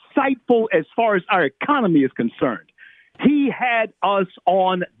insightful as far as our economy is concerned. He had us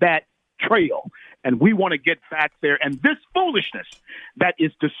on that trail, and we want to get back there. And this foolishness that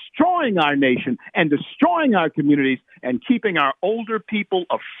is destroying our nation and destroying our communities and keeping our older people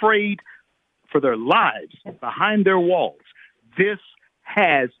afraid for their lives behind their walls, this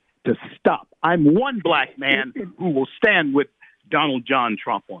has to stop. I'm one black man who will stand with Donald John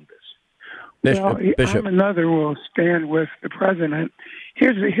Trump on this. Bishop. I'm another who will stand with the president.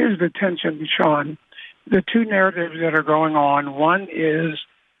 Here's the tension, Sean. The two narratives that are going on. One is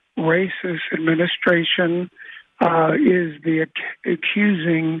racist administration is the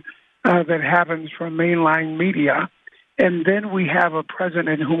accusing that happens from mainline media. And then we have a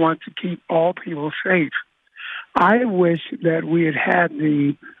president who wants to keep all people safe. I wish that we had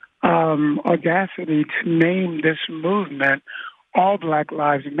the audacity to name this movement All Black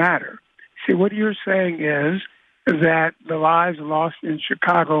Lives Matter. See, what you're saying is that the lives lost in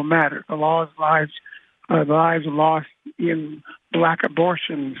Chicago matter. The lives lost in black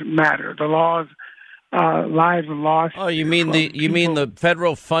abortions matter. The lives lost. Oh, you mean the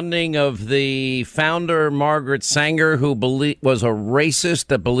federal funding of the founder Margaret Sanger, who was a racist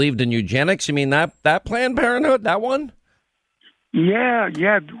that believed in eugenics? You mean that Planned Parenthood, that one? Yeah.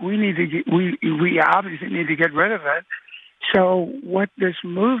 We obviously need to get rid of it. So what this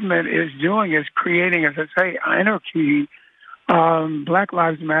movement is doing is creating, as I say, anarchy. Black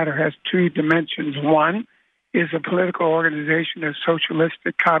Lives Matter has two dimensions. One is a political organization of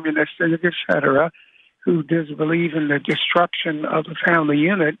socialistic, communist, et cetera, who does believe in the destruction of the family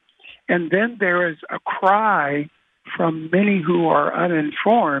unit. And then there is a cry from many who are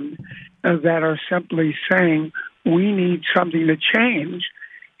uninformed that are simply saying, we need something to change.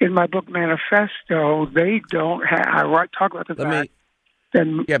 In my book Manifesto, they don't have. I talk about the fact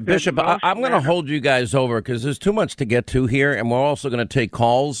then Bishop, I'm going to hold you guys over because there's too much to get to here, and we're also going to take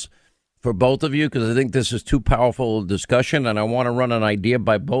calls for both of you because I think this is too powerful a discussion, and I want to run an idea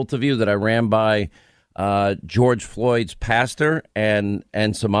by both of you that I ran by George Floyd's pastor and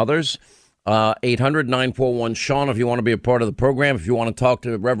some others. 800-941-SEAN if you want to be a part of the program. If you want to talk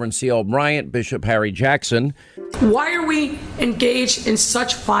to Reverend C.L. Bryant, Bishop Harry Jackson. Why are we engaged in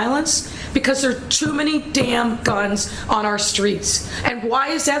such violence? Because there are too many damn guns on our streets. And why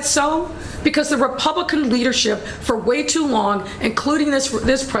is that so? Because the Republican leadership for way too long, including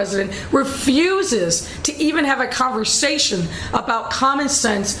this president, refuses to even have a conversation about common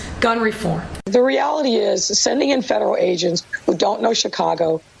sense gun reform. The reality is sending in federal agents who don't know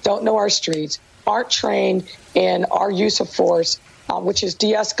Chicago, don't know our streets, aren't trained in our use of force, which is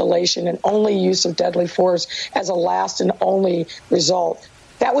de-escalation and only use of deadly force as a last and only result.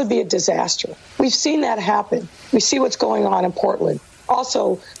 That would be a disaster. We've seen that happen. We see what's going on in Portland.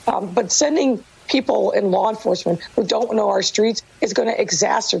 Also, but sending people in law enforcement who don't know our streets is going to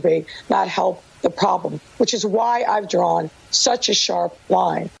exacerbate, not help the problem, which is why I've drawn such a sharp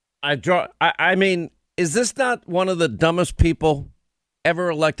line. I mean, is this not one of the dumbest people ever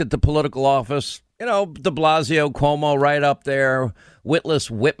elected to political office? You know, de Blasio, Cuomo right up there, Witless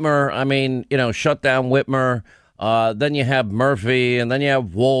Whitmer. I mean, shut down Whitmer. Then you have Murphy, and then you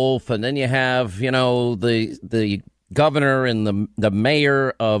have Wolf, and then you have, the governor and the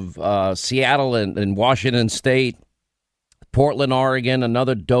mayor of Seattle and Washington State, Portland, Oregon,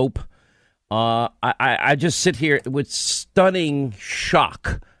 another dope. I just sit here with stunning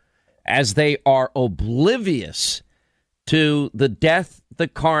shock as they are oblivious to the death, the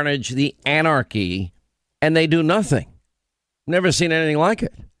carnage, the anarchy, and they do nothing. Never seen anything like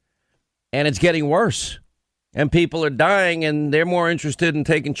it. And it's getting worse. And people are dying, and they're more interested in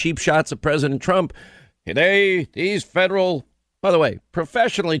taking cheap shots at President Trump. These federal, by the way,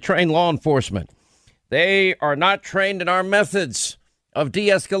 professionally trained law enforcement, they are not trained in our methods of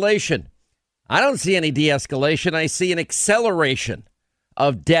de-escalation. I don't see any de-escalation. I see an acceleration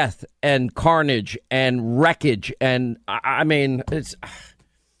of death and carnage and wreckage. And I mean, it's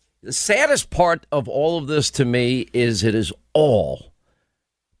the saddest part of all of this to me is it is all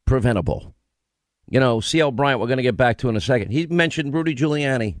preventable. C.L. Bryant, we're going to get back to in a second. He mentioned Rudy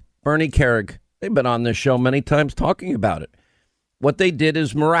Giuliani, Bernie Kerik. They've been on this show many times talking about it. What they did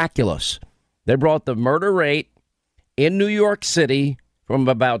is miraculous. They brought the murder rate in New York City from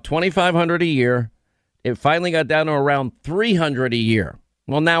about 2,500 a year. It finally got down to around 300 a year.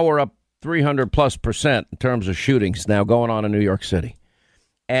 Well, now we're up 300+% in terms of shootings now going on in New York City.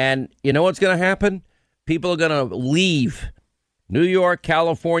 And you know what's going to happen? People are going to leave New York,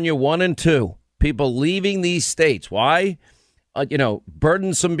 California, 1 and 2. People leaving these states. Why?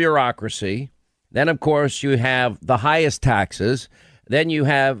 Burdensome bureaucracy. Then, of course, you have the highest taxes. Then you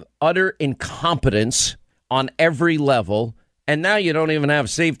have utter incompetence on every level. And now you don't even have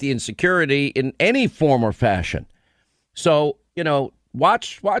safety and security in any form or fashion. So,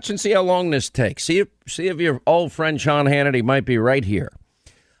 watch and see how long this takes. See if your old friend Sean Hannity might be right here.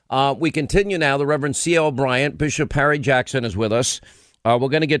 We continue now. The Reverend C.L. Bryant, Bishop Harry Jackson is with us. We're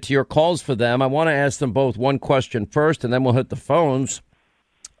going to get to your calls for them. I want to ask them both one question first, and then we'll hit the phones.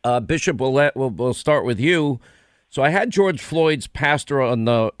 Bishop, we'll start with you. So I had George Floyd's pastor on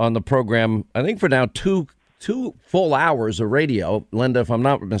the program, I think for now two full hours of radio, Linda, if I'm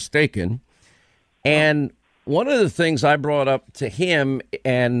not mistaken. And one of the things I brought up to him,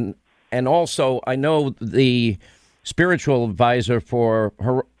 and also I know the spiritual advisor for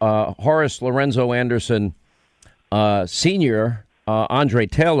Horace Lorenzo Anderson Sr., Andre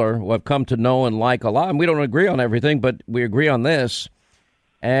Taylor, who I've come to know and like a lot. And we don't agree on everything, but we agree on this.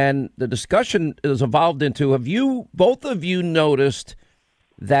 And the discussion has evolved into, have you, both of you, noticed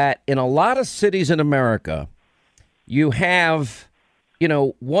that in a lot of cities in America, you have,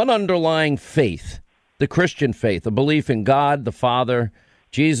 one underlying faith, the Christian faith, a belief in God, the Father,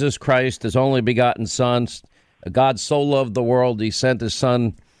 Jesus Christ, his only begotten Son. God so loved the world, he sent his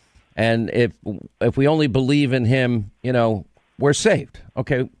Son. And if we only believe in him, we're saved.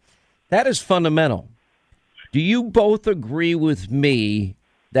 Okay, that is fundamental. Do you both agree with me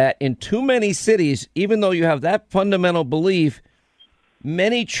that in too many cities, even though you have that fundamental belief,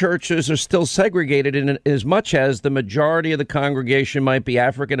 many churches are still segregated in as much as the majority of the congregation might be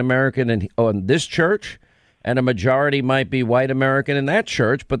African American in this church, and a majority might be white American in that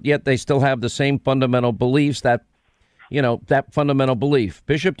church, but yet they still have the same fundamental beliefs, that fundamental belief.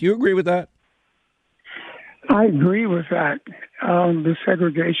 Bishop, do you agree with that? I agree with that. The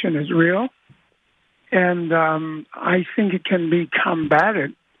segregation is real, and I think it can be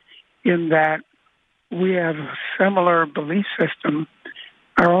combated in that we have a similar belief system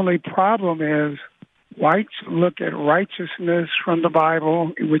Our only problem is whites look at righteousness from the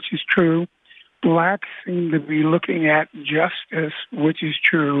Bible, which is true. Blacks seem to be looking at justice, which is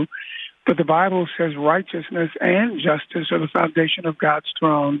true. But the Bible says righteousness and justice are the foundation of God's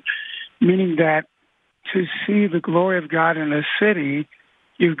throne, meaning that to see the glory of God in a city,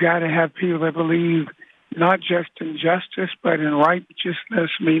 you've got to have people that believe not just in justice, but in righteousness,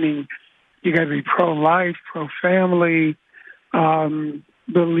 meaning you got to be pro-life, pro-family,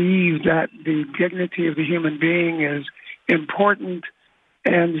 believe that the dignity of the human being is important.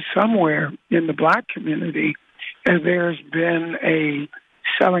 And somewhere in the black community, there's been a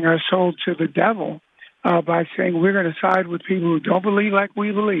selling our soul to the devil by saying we're going to side with people who don't believe like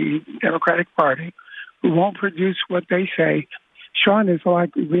we believe, Democratic Party, who won't produce what they say. Sean, is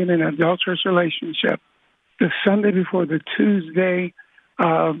like being in an adulterous relationship. The Sunday before the Tuesday,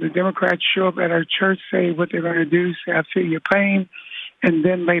 the Democrats show up at our church, say what they're going to do, say, I feel your pain. And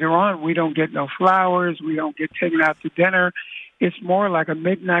then later on, we don't get no flowers. We don't get taken out to dinner. It's more like a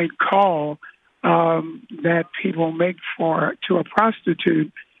midnight call that people make to a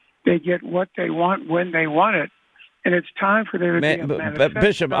prostitute. They get what they want when they want it. And it's time for there to be a manifesto.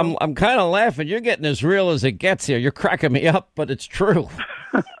 Bishop, I'm kind of laughing. You're getting as real as it gets here. You're cracking me up, but it's true.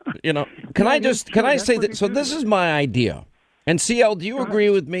 Can I say that? So this is my idea. And CL, do you agree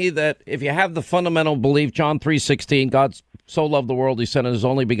with me that if you have the fundamental belief, John 3:16, God so loved the world, he sent his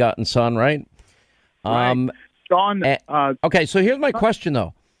only begotten son, right? Right. Sean, okay, so here's my question,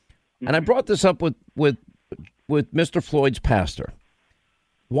 though. And I brought this up with Mr. Floyd's pastor.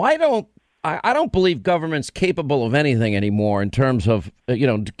 Why don't I don't believe government's capable of anything anymore in terms of,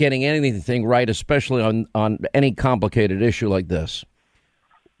 getting anything right, especially on any complicated issue like this.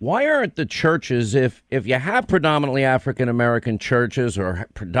 Why aren't the churches, if you have predominantly African-American churches or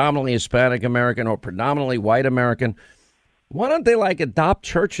predominantly Hispanic American or predominantly white American, why don't they adopt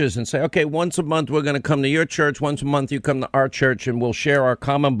churches and say, okay, once a month we're going to come to your church, once a month you come to our church, and we'll share our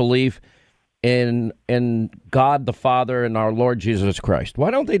common belief in God the Father and our Lord Jesus Christ. Why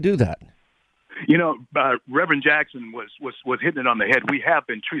don't they do that? Reverend Jackson was hitting it on the head. We have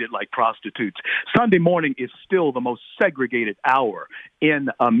been treated like prostitutes. Sunday morning is still the most segregated hour in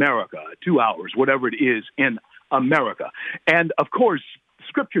America, 2 hours, whatever it is in America. And, of course,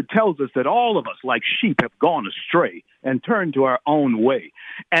 Scripture tells us that all of us, like sheep, have gone astray and turned to our own way.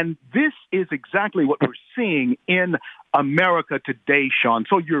 And this is exactly what we're seeing in America today, Sean.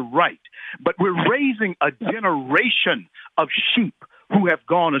 So you're right. But we're raising a generation of sheep who have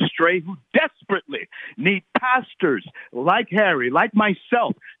gone astray, who desperately need pastors like Harry, like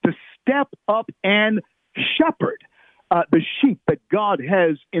myself, to step up and shepherd the sheep that God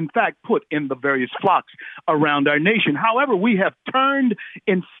has, in fact, put in the various flocks around our nation. However, we have turned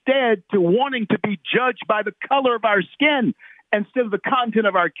instead to wanting to be judged by the color of our skin instead of the content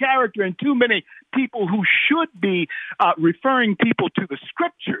of our character, and too many people who should be referring people to the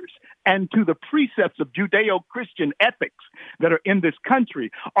Scriptures and to the precepts of Judeo-Christian ethics that are in this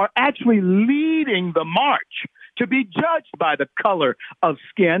country are actually leading the march to be judged by the color of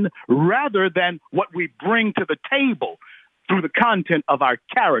skin rather than what we bring to the table through the content of our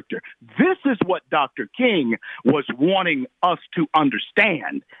character. This is what Dr. King was wanting us to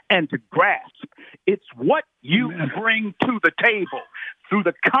understand and to grasp. It's what you bring to the table through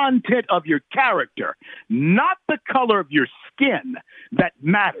the content of your character, not the color of your skin, that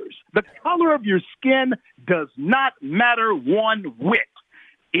matters. The color of your skin does not matter one whit.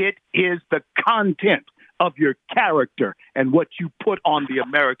 It is the content of your character and what you put on the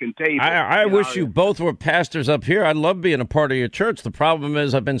American table. I wish you both were pastors up here. I love being a part of your church. The problem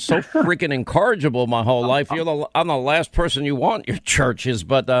is I've been so freaking incorrigible my whole life. I'm the last person you want in your churches.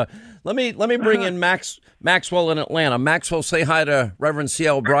 But let me bring in Maxwell in Atlanta. Maxwell, say hi to Reverend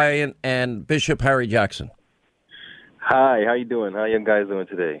C.L. Bryant and Bishop Harry Jackson. Hi, how you doing? How you guys doing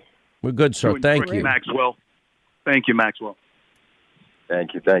today? We're good, sir. Thank you. Maxwell. Thank you, Maxwell.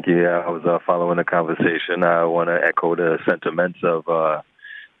 Thank you. Yeah, I was following the conversation. I want to echo the sentiments of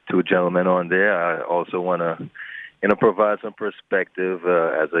two gentlemen on there. I also want to, provide some perspective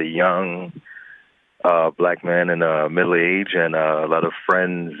as a young black man in middle age and a lot of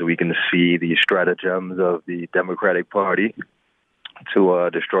friends. We can see the stratagems of the Democratic Party to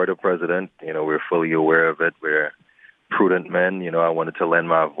destroy the president. We're fully aware of it. We're prudent men. I wanted to lend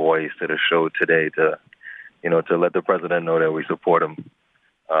my voice to the show today to let the president know that we support him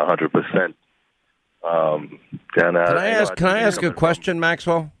 100%. Can I ask a question,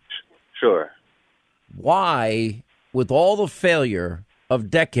 Maxwell? Sure. Why, with all the failure of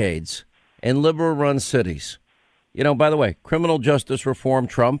decades in liberal-run cities, by the way, criminal justice reform,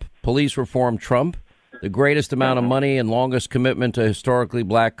 Trump, police reform, Trump, The greatest amount of money and longest commitment to historically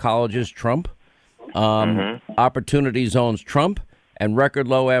black colleges, Trump. Opportunity zones, Trump. And record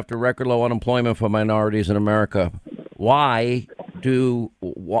low after record low unemployment for minorities in America. Why, when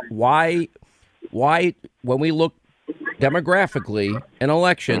we look demographically in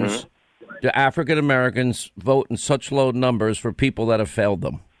elections, do African Americans vote in such low numbers for people that have failed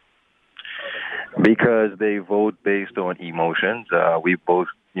them? Because they vote based on emotions. We vote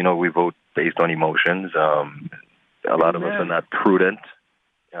based on emotions. A lot of us are not prudent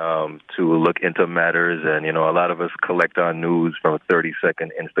to look into matters, and a lot of us collect our news from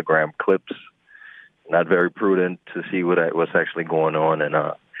 30-second Instagram clips. Not very prudent to see what's actually going on, and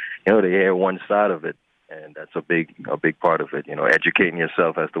they hear one side of it, and that's a big part of it. Educating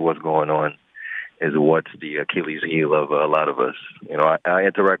yourself as to what's going on is what's the Achilles heel of a lot of us. I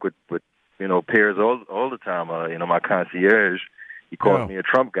interact with peers all the time. My concierge, he calls me a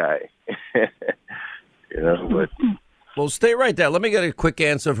Trump guy. But. Well, stay right there. Let me get a quick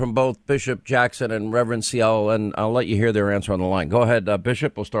answer from both Bishop Jackson and Reverend Ciel, and I'll let you hear their answer on the line. Go ahead,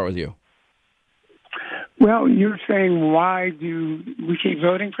 Bishop. We'll start with you. Well, you're saying why do we keep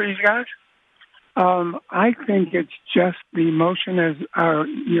voting for these guys? I think it's just the emotion, as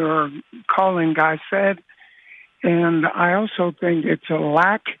your calling guy said, and I also think it's a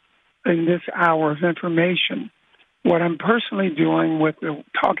lack in this hour of information. What I'm personally doing with the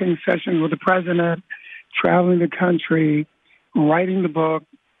talking sessions with the president, traveling the country, writing the book,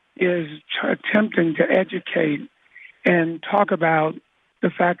 is attempting to educate and talk about the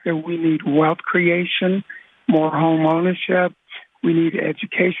fact that we need wealth creation, more home ownership. We need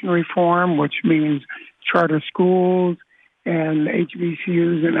education reform, which means charter schools and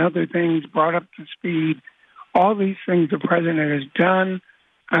HBCUs and other things brought up to speed. All these things the president has done.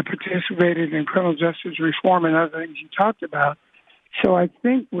 I participated in criminal justice reform and other things you talked about. So I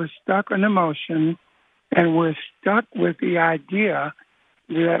think we're stuck on emotion, and we're stuck with the idea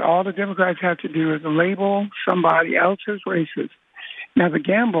that all the Democrats have to do is label somebody else as racist. Now, the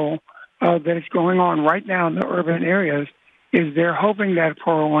gamble that is going on right now in the urban areas is they're hoping that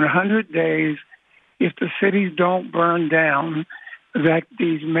for 100 days, if the cities don't burn down, that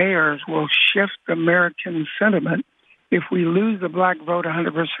these mayors will shift American sentiment. If we lose the black vote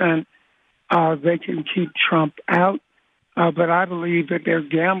 100%, they can keep Trump out. But I believe that their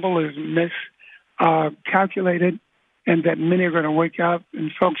gamble is miscalculated, and that many are going to wake up,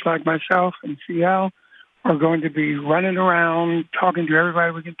 and folks like myself and CL are going to be running around talking to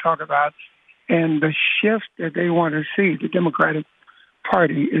everybody we can talk about. And the shift that they want to see, the Democratic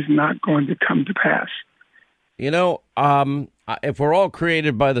Party, is not going to come to pass. If we're all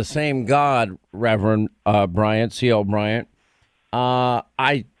created by the same God, Reverend Bryant, C.L. Bryant,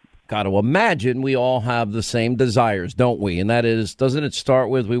 I got to imagine we all have the same desires, don't we? And that is, doesn't it start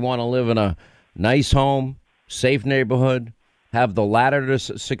with we want to live in a nice home, safe neighborhood, have the ladder to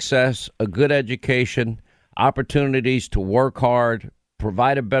success, a good education, opportunities to work hard,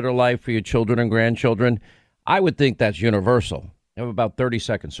 provide a better life for your children and grandchildren? I would think that's universal. You have about 30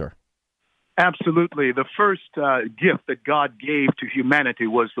 seconds, sir. Absolutely. The first gift that God gave to humanity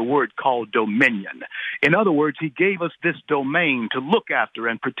was the word called dominion. In other words, he gave us this domain to look after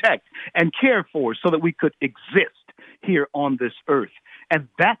and protect and care for so that we could exist here on this earth. And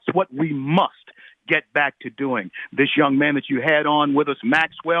that's what we must get back to doing. This young man that you had on with us,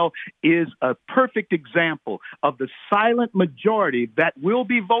 Maxwell, is a perfect example of the silent majority that will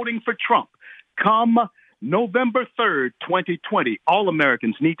be voting for Trump come November 3rd, 2020. All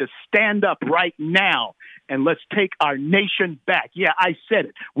Americans need to stand up right now and let's take our nation back. Yeah, I said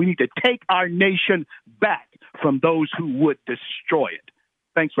it. We need to take our nation back from those who would destroy it.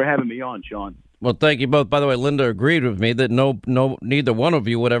 Thanks for having me on, Sean. Well, thank you both. By the way, Linda agreed with me that neither one of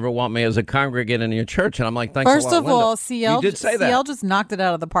you would ever want me as a congregant in your church. And I'm like, thanks First a lot, of Linda. all, CL just knocked it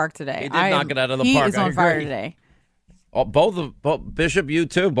out of the park today. He did knock it out of the park. He is on fire today. Oh, both Bishop, you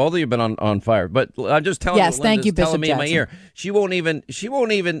too. Both of you have been on fire. But I'm just telling you, yes, thank you, Bishop telling me Jackson. in my ear. She won't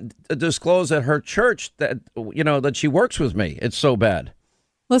even disclose at her church that that she works with me. It's so bad.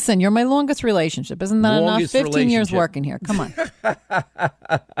 Listen, you're my longest relationship. Isn't that enough? 15 years working here. Come on.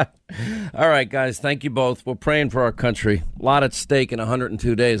 All right, guys. Thank you both. We're praying for our country. A lot at stake in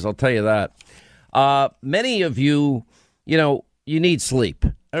 102 days. I'll tell you that. Many of you, you need sleep.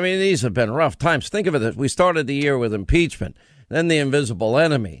 I mean, these have been rough times. Think of it. We started the year with impeachment, then the invisible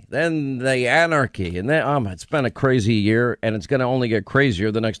enemy, then the anarchy. And then it's been a crazy year, and it's going to only get crazier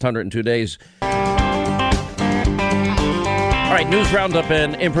the next 102 days. All right, news roundup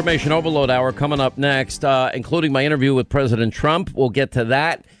and information overload hour coming up next, including my interview with President Trump. We'll get to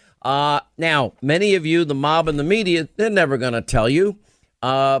that. Now, many of you, the mob and the media, they're never going to tell you.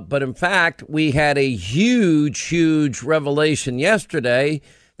 But in fact, we had a huge revelation yesterday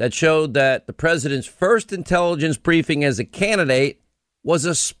that showed that the president's first intelligence briefing as a candidate was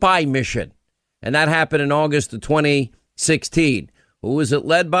a spy mission. And that happened in August of 2016. Who was it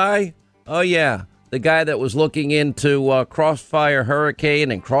led by? Oh, yeah, the guy that was looking into Crossfire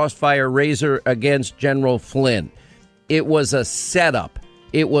Hurricane and Crossfire Razor against General Flynn. It was a setup.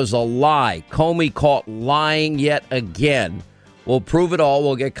 It was a lie. Comey caught lying yet again. We'll prove it all.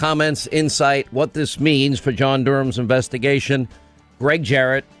 We'll get comments, insight, what this means for John Durham's investigation. Greg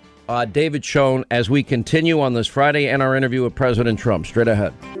Jarrett, David Schoen, as we continue on this Friday and our interview with President Trump. Straight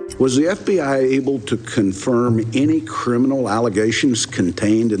ahead. Was the FBI able to confirm any criminal allegations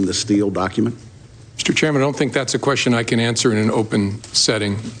contained in the Steele document? Mr. Chairman, I don't think that's a question I can answer in an open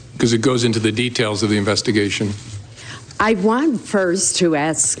setting because it goes into the details of the investigation. I want first to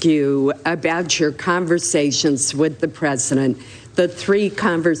ask you about your conversations with the president, the 3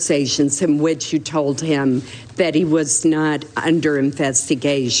 conversations in which you told him that he was not under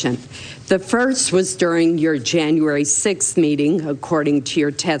investigation. The first was during your January 6th meeting, according to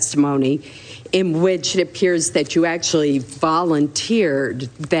your testimony, in which it appears that you actually volunteered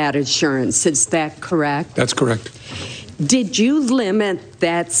that assurance. Is that correct? That's correct. Did you limit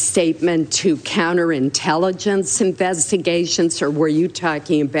that statement to counterintelligence investigations, or were you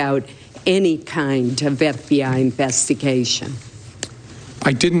talking about any kind of FBI investigation?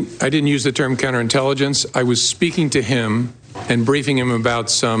 I didn't use the term counterintelligence. I was speaking to him and briefing him about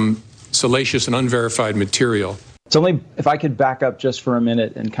some salacious and unverified material. It's only if I could back up just for a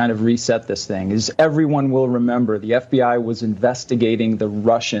minute and kind of reset this thing. As everyone will remember, the FBI was investigating the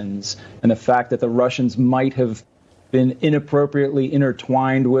Russians and the fact that the Russians might have been inappropriately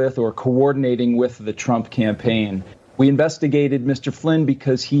intertwined with or coordinating with the Trump campaign. We investigated Mr. Flynn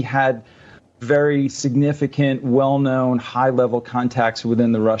because he had very significant, well-known, high-level contacts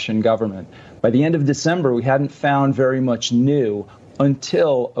within the Russian government. By the end of December, we hadn't found very much new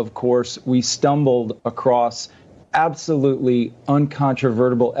until, of course, we stumbled across absolutely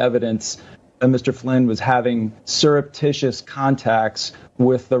uncontrovertible evidence that Mr. Flynn was having surreptitious contacts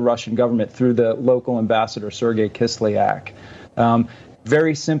with the Russian government through the local ambassador, Sergei Kislyak.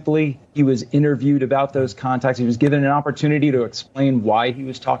 Very simply, he was interviewed about those contacts. He was given an opportunity to explain why he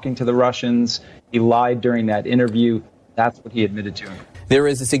was talking to the Russians. He lied during that interview. That's what he admitted to. There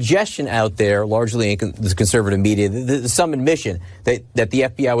is a suggestion out there, largely in the conservative media, some admission that the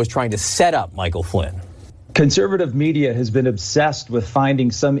FBI was trying to set up Michael Flynn. Conservative media has been obsessed with finding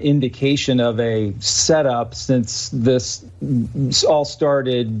some indication of a setup since this all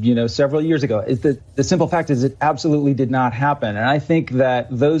started, several years ago. The simple fact is it absolutely did not happen. And I think that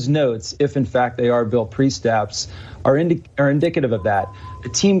those notes, if in fact they are Bill Priestap's, are indicative of that. The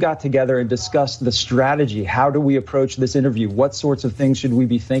team got together and discussed the strategy. How do we approach this interview? What sorts of things should we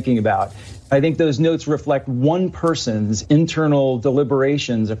be thinking about? I think those notes reflect one person's internal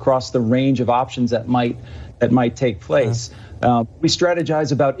deliberations across the range of options that might take place. We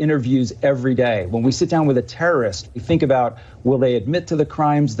strategize about interviews every day. When we sit down with a terrorist, we think about, will they admit to the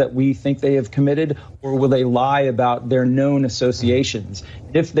crimes that we think they have committed, or will they lie about their known associations?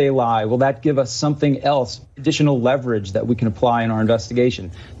 If they lie, will that give us something else, additional leverage that we can apply in our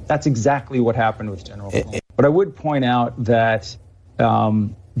investigation? That's exactly what happened with General Flynn. But I would point out that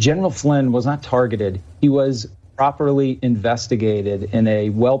General Flynn was not targeted. He was properly investigated in a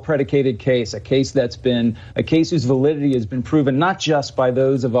well-predicated case, a case whose validity has been proven not just by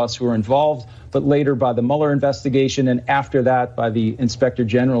those of us who are involved, but later by the Mueller investigation, and after that by the Inspector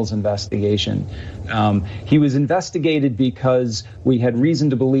General's investigation. He was investigated because we had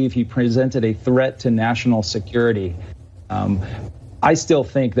reason to believe he presented a threat to national security. I still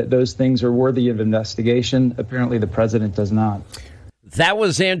think that those things are worthy of investigation. Apparently the president does not. That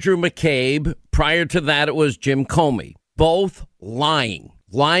was Andrew McCabe. Prior to that, it was Jim Comey. Both lying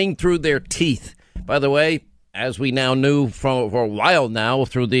through their teeth. By the way, as we now knew for a while now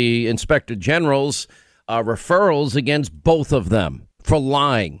through the Inspector General's referrals against both of them for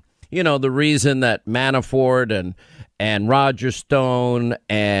lying. The reason that Manafort and Roger Stone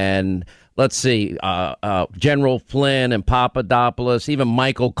and, General Flynn and Papadopoulos, even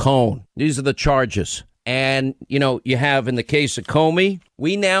Michael Cohen, these are the charges. And, you have in the case of Comey,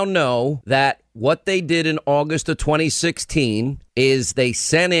 we now know that what they did in August of 2016 is they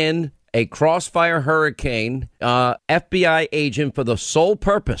sent in a Crossfire Hurricane FBI agent for the sole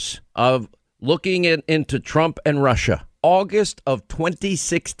purpose of looking into Trump and Russia. August of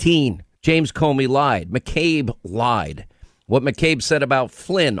 2016, James Comey lied. McCabe lied. What McCabe said about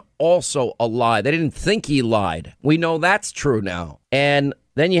Flynn, also a lie. They didn't think he lied. We know that's true now. And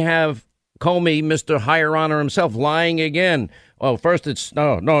then you have Comey, Mr. Higher Honor himself, lying again Well, first it's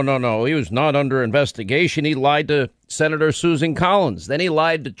no. He was not under investigation. He lied to Senator Susan Collins. Then he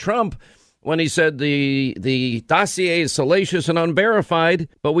lied to Trump when he said the dossier is salacious and unverified.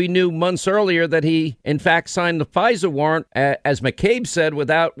 But we knew months earlier that he, in fact, signed the FISA warrant, as McCabe said,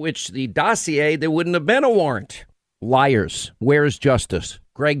 without which the dossier, there wouldn't have been a warrant. Liars. Where's justice?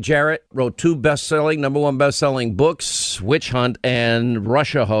 Greg Jarrett wrote 2 number 1 best-selling books, Witch Hunt and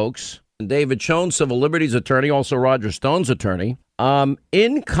Russia Hoax. David Schoen, civil liberties attorney, also Roger Stone's attorney.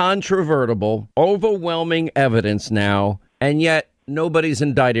 Incontrovertible, overwhelming evidence now, and yet nobody's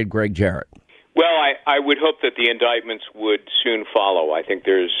indicted Greg Jarrett. Well, I would hope that the indictments would soon follow. I think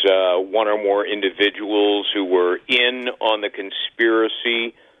there's one or more individuals who were in on the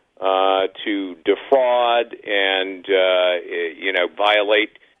conspiracy to defraud and,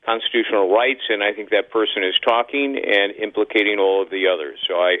 violate constitutional rights, and I think that person is talking and implicating all of the others.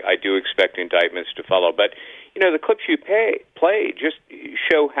 So I do expect indictments to follow. But, the clips you played just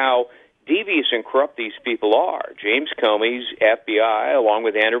show how devious and corrupt these people are. James Comey's FBI, along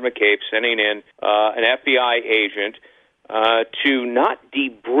with Andrew McCabe, sending in an FBI agent to not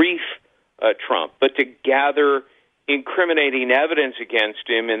debrief Trump, but to gather incriminating evidence against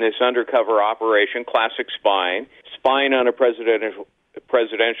him in this undercover operation, classic spying on a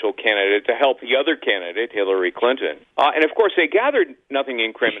presidential candidate to help the other candidate, Hillary Clinton. And, of course, they gathered nothing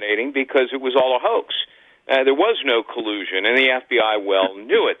incriminating because it was all a hoax. There was no collusion, and the FBI well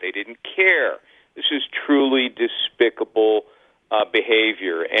knew it. They didn't care. This is truly despicable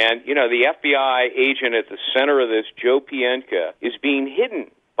behavior. And, the FBI agent at the center of this, Joe Pientka, is being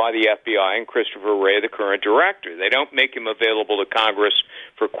hidden by the FBI and Christopher Wray, the current director. They don't make him available to Congress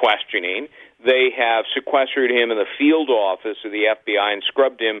for questioning. They have sequestered him in the field office of the FBI and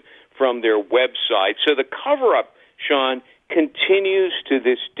scrubbed him from their website. So the cover-up, Sean, continues to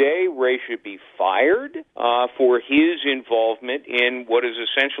this day. Wray should be fired for his involvement in what is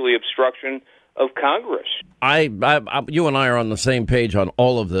essentially obstruction of Congress. You and I are on the same page on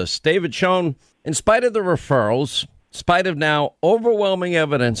all of this. David Schoen, in spite of the referrals, in spite of now overwhelming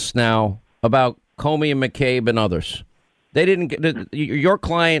evidence now about Comey and McCabe and others, they didn't get your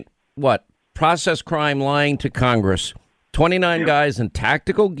client, process crime lying to Congress, 29 guys in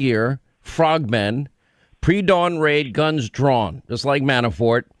tactical gear, frogmen, pre-dawn raid, guns drawn, just like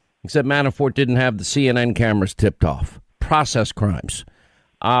Manafort, except Manafort didn't have the CNN cameras tipped off. Process crimes.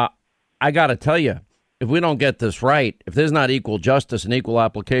 I got to tell you, if we don't get this right, if there's not equal justice and equal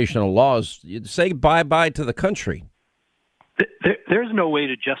application of laws, you'd say bye-bye to the country. There's no way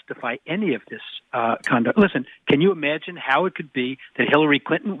to justify any of this conduct. Listen, can you imagine how it could be that Hillary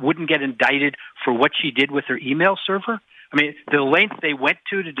Clinton wouldn't get indicted for what she did with her email server? I mean, the length they went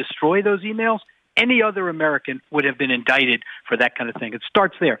to destroy those emails, any other American would have been indicted for that kind of thing. It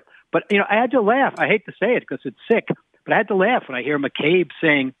starts there. But, I had to laugh. I hate to say it because it's sick, but I had to laugh when I hear McCabe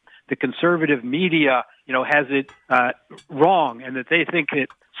saying the conservative media, has it wrong and that they think that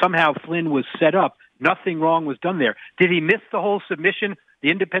somehow Flynn was set up. Nothing wrong was done there. Did he miss the whole submission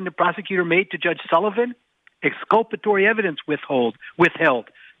the independent prosecutor made to Judge Sullivan? Exculpatory evidence withheld.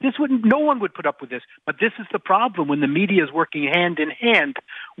 No one would put up with this, but this is the problem when the media is working hand in hand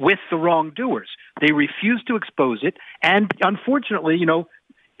with the wrongdoers. They refuse to expose it, and unfortunately,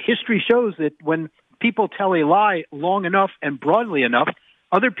 history shows that when people tell a lie long enough and broadly enough,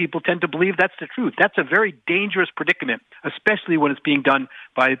 other people tend to believe that's the truth. That's a very dangerous predicament, especially when it's being done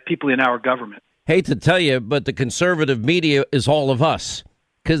by people in our government. Hate to tell you, but the conservative media is all of us,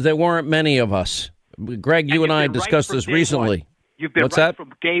 because there weren't many of us. Greg, you and I discussed this recently. You've been right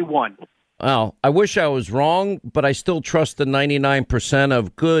from day one. Well, I wish I was wrong, but I still trust the 99%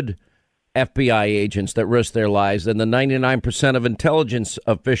 of good FBI agents that risk their lives and the 99% of intelligence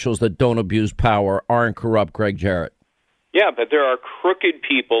officials that don't abuse power aren't corrupt, Greg Jarrett. Yeah, but there are crooked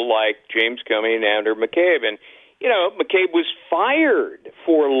people like James Comey and Andrew McCabe. And, McCabe was fired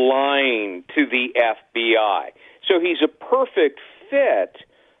for lying to the FBI. So he's a perfect fit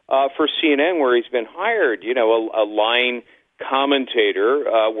for CNN, where he's been hired, a lying commentator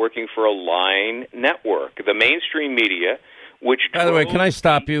working for a lying network. The mainstream media, which... By the way, can I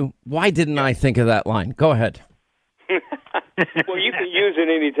stop you? Why didn't I think of that line? Go ahead. Well, you can use it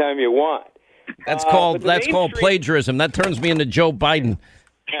anytime you want. That's called plagiarism. That turns me into Joe Biden.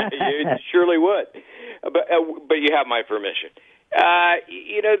 You surely would. But you have my permission.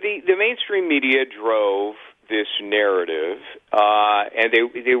 The mainstream media drove this narrative, and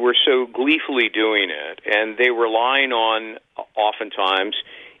they were so gleefully doing it, and they were relying on, oftentimes,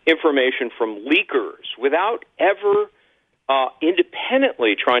 information from leakers without ever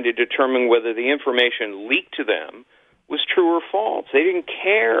independently trying to determine whether the information leaked to them was true or false. They didn't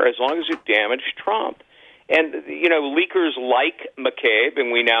care as long as it damaged Trump. And, leakers like McCabe,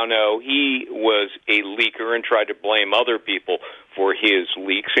 and we now know he was a leaker and tried to blame other people for his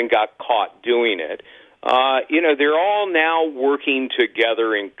leaks and got caught doing it. They're all now working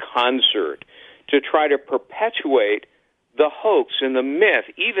together in concert to try to perpetuate the hoax and the myth,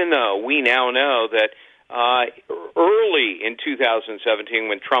 even though we now know that early in 2017,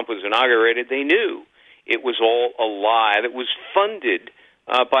 when Trump was inaugurated, they knew it was all a lie that was funded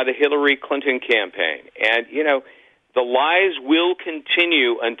by the Hillary Clinton campaign. And, the lies will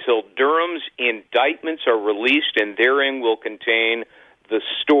continue until Durham's indictments are released, and therein will contain the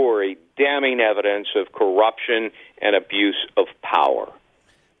story, damning evidence of corruption and abuse of power.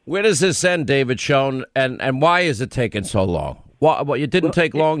 Where does this end, David Schoen, and why is it taking so long? Well, it didn't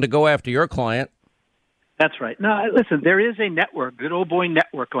take long to go after your client. That's right. No, listen, there is a network, good old boy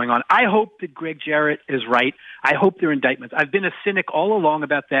network going on. I hope that Greg Jarrett is right. I hope there are indictments. I've been a cynic all along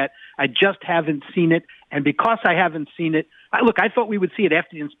about that. I just haven't seen it. And because I haven't seen it, I thought we would see it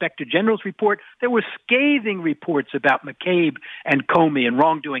after the Inspector General's report. There were scathing reports about McCabe and Comey and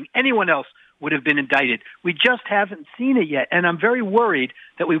wrongdoing. Anyone else would have been indicted. We just haven't seen it yet. And I'm very worried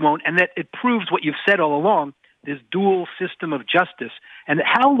that we won't, and that it proves what you've said all along, this dual system of justice. And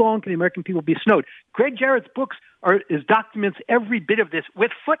how long can the American people be snowed? Greg Jarrett's books documents every bit of this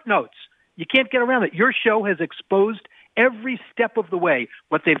with footnotes. You can't get around it. Your show has exposed every step of the way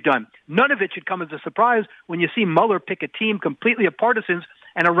what they've done. None of it should come as a surprise when you see Mueller pick a team completely of partisans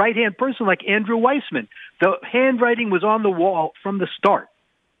and a right-hand person like Andrew Weissman. The handwriting was on the wall from the start.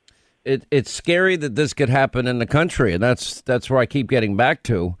 It's scary that this could happen in the country, and that's where I keep getting back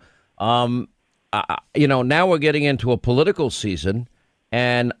to. Now we're getting into a political season,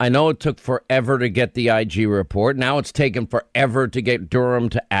 and I know it took forever to get the IG report. Now it's taken forever to get Durham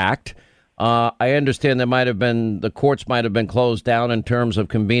to act. I understand the courts might have been closed down in terms of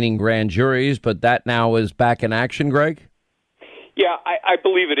convening grand juries, but that now is back in action, Greg? Yeah, I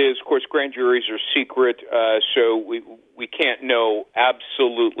believe it is. Of course, grand juries are secret, so we can't know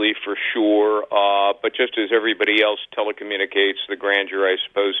absolutely for sure. But just as everybody else telecommunicates, the grand jury, I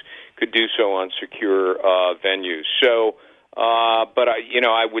suppose, could do so on secure venues. So, but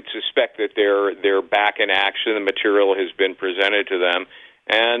I would suspect that they're back in action. The material has been presented to them,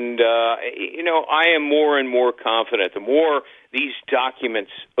 and I am more and more confident. The more these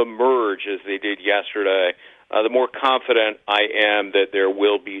documents emerge, as they did yesterday, the more confident I am that there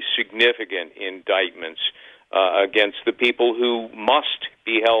will be significant indictments against the people who must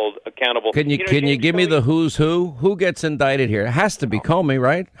be held accountable. Can you give me the who's who? Who gets indicted here? It has to be Comey,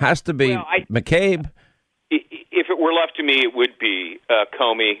 right? Has to be McCabe. If it were left to me, it would be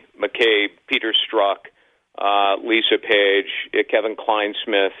Comey, McCabe, Peter Strzok, Lisa Page, Kevin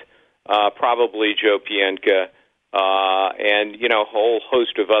Kleinsmith, probably Joe Pientka, and a whole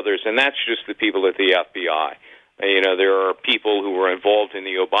host of others. And that's just the people at the FBI. There are people who were involved in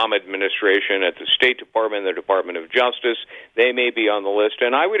the Obama administration at the State Department, the Department of Justice. They may be on the list.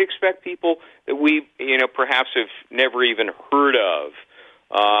 And I would expect people that we, perhaps have never even heard of,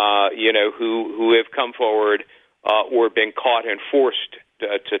 who have come forward or been caught and forced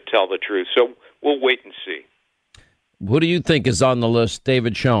to tell the truth. So we'll wait and see. Who do you think is on the list,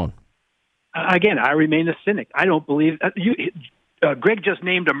 David Schoen? Again, I remain a cynic. I don't believe Greg just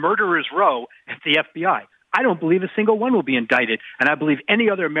named a murderer's row at the FBI. I don't believe a single one will be indicted, and I believe any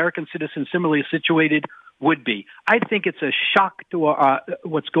other American citizen similarly situated would be. I think it's a shock to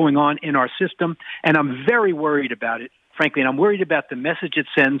what's going on in our system, and I'm very worried about it, frankly, and I'm worried about the message it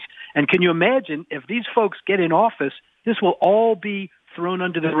sends. And can you imagine if these folks get in office, this will all be thrown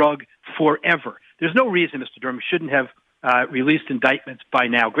under the rug forever. There's no reason Mr. Durham shouldn't have released indictments by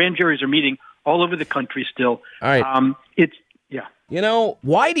now. Grand juries are meeting all over the country still. All right.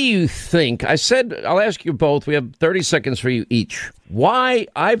 Why do you think, I'll ask you both, we have 30 seconds for you each. Why,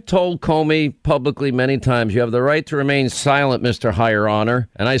 I've told Comey publicly many times, you have the right to remain silent, Mr. Higher Honor,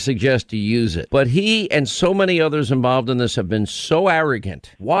 and I suggest you use it. But he and so many others involved in this have been so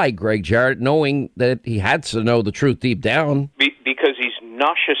arrogant. Why, Greg Jarrett, knowing that he had to know the truth deep down? Because he's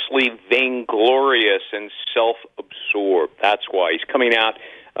nauseously vainglorious and self-absorbed. That's why he's coming out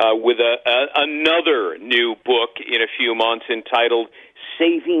with another new book in a few months entitled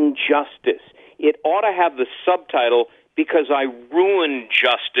Saving Justice. It ought to have the subtitle, Because I Ruined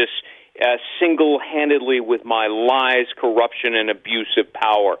Justice Single-Handedly with My Lies, Corruption, and Abuse of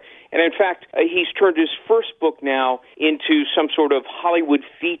Power. And in fact, he's turned his first book now into some sort of Hollywood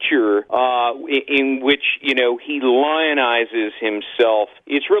feature in which, he lionizes himself.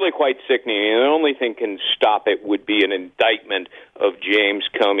 It's really quite sickening. And the only thing can stop it would be an indictment of James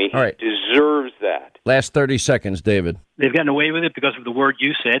Comey. All right. He deserves that. Last 30 seconds, David. They've gotten away with it because of the word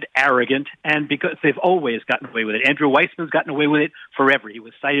you said, arrogant, and because they've always gotten away with it. Andrew Weissman's gotten away with it forever. He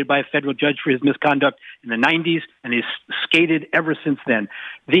was cited by a federal judge for his misconduct in the 90s, and he's skated ever since then.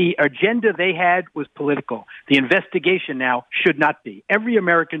 The agenda they had was political. The investigation now should not be. Every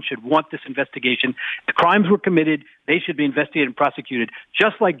American should want this investigation. The crimes were committed. They should be investigated and prosecuted,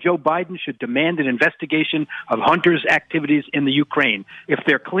 just like Joe Biden should demand an investigation of Hunter's activities in the Ukraine. If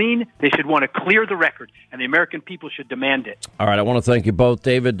they're clean, they should want to clear the record, and the American people should demand it. All right, I want to thank you both,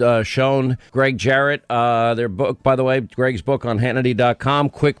 David Schoen, Greg Jarrett. Their book, by the way, Greg's book on Hannity.com.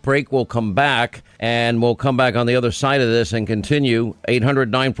 Quick break. We'll come back, and we'll come back on the other side of this and continue.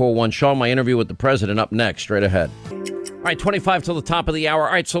 800-941-SEAN, my interview with the president up next, straight ahead. All right, 25 till the top of the hour.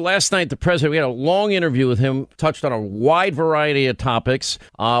 All right, so last night, the president, we had a long interview with him, touched on a wide variety of topics.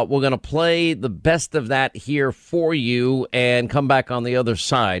 We're going to play the best of that here for you and come back on the other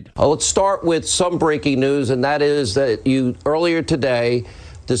side. Let's start with some breaking news, and that is that you earlier today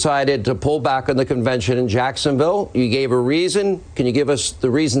decided to pull back on the convention in Jacksonville. You gave a reason. Can you give us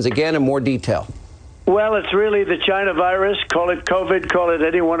the reasons again in more detail? Well, it's really the China virus. Call it COVID, call it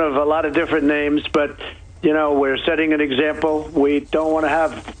any one of a lot of different names, but you know, we're setting an example. We don't want to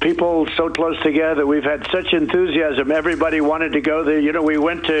have people so close together. We've had such enthusiasm. Everybody wanted to go there. You know, we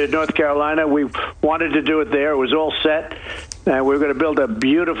went to North Carolina. We wanted to do it there. It was all set. And we were going to build a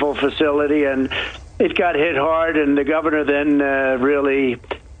beautiful facility. And it got hit hard. And the governor then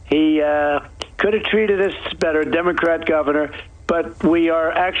he could have treated us better, Democrat governor. But we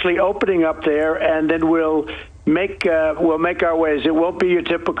are actually opening up there, and then we'll make our ways. It won't be your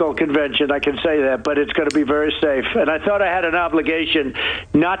typical convention, I can say that, but it's going to be very safe. And I thought I had an obligation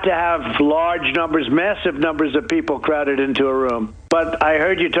not to have large numbers, massive numbers of people crowded into a room. But I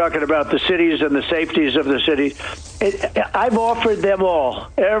heard you talking about the cities and the safeties of the cities. I've offered them all,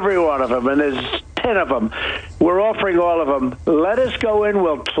 every one of them, and there's 10 of them. We're offering all of them. Let us go in.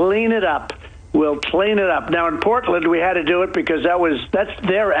 We'll clean it up. We'll clean it up. Now, in Portland, we had to do it because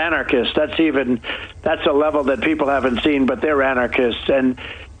they're anarchists. That's a level that people haven't seen, but they're anarchists. And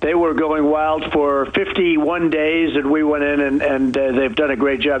they were going wild for 51 days, and we went in, and they've done a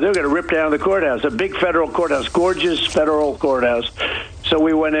great job. They're going to rip down the courthouse, a big federal courthouse, gorgeous federal courthouse. So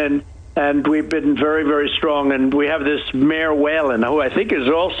we went in, and we've been very, very strong. And we have this Mayor Whalen, who I think he's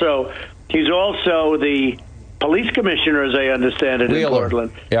also the police commissioner, as I understand it, Wheeler. in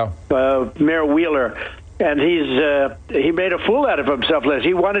Portland. Yeah. Mayor Wheeler. And he made a fool out of himself.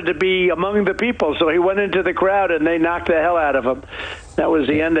 He wanted to be among the people, so he went into the crowd, and they knocked the hell out of him. That was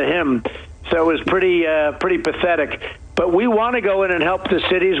the end of him. So it was pretty pathetic. But we want to go in and help the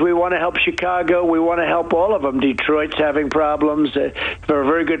cities. We want to help Chicago. We want to help all of them. Detroit's having problems. They're a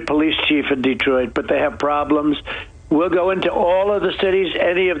very good police chief in Detroit, but they have problems. We'll go into all of the cities,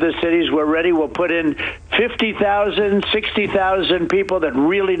 any of the cities. We're ready. We'll put in 50,000, 60,000 people that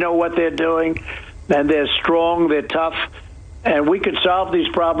really know what they're doing, and they're strong, they're tough, and we could solve these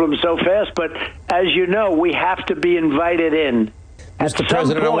problems so fast. But as you know, we have to be invited in. Mr.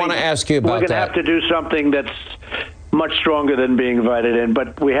 President, I want to ask you about that. We're going to have to do something that's much stronger than being invited in,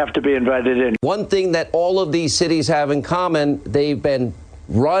 but we have to be invited in. One thing that all of these cities have in common, they've been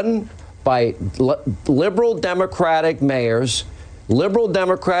run by liberal Democratic mayors, liberal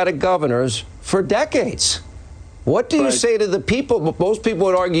Democratic governors for decades. What do you say to the people? Most people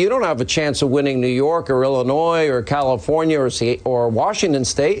would argue you don't have a chance of winning New York or Illinois or California or Washington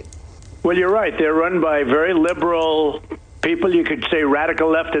State. Well, you're right. They're run by very liberal people. You could say radical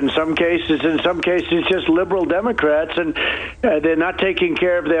left in some cases. In some cases, just liberal Democrats. And they're not taking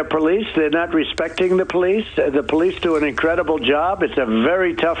care of their police. They're not respecting the police. The police do an incredible job. It's a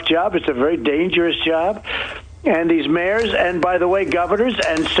very tough job. It's a very dangerous job. And these mayors, and by the way, governors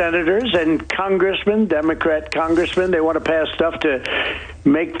and senators and congressmen, Democrat congressmen, they want to pass stuff to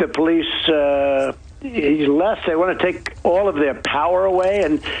make the police less. They want to take all of their power away.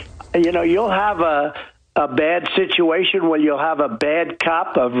 And, you know, you'll have a bad situation where you'll have a bad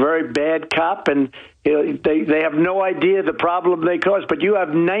cop, a very bad cop, and they have no idea the problem they cause. But you have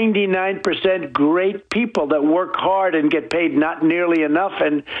 99% great people that work hard and get paid not nearly enough,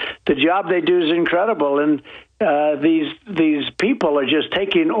 and the job they do is incredible. And these people are just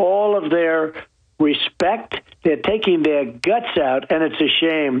taking all of their respect. They're taking their guts out, and it's a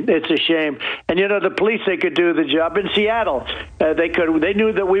shame. It's a shame. And, you know, the police, they could do the job. In Seattle, they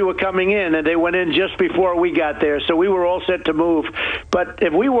knew that we were coming in, and they went in just before we got there, so we were all set to move. But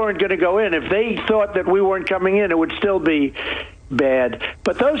if we weren't going to go in, if they thought that we weren't coming in, it would still be bad.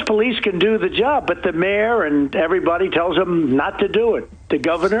 But those police can do the job, but the mayor and everybody tells them not to do it. the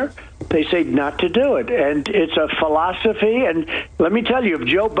governor, they say not to do it. And it's a philosophy. And let me tell you, if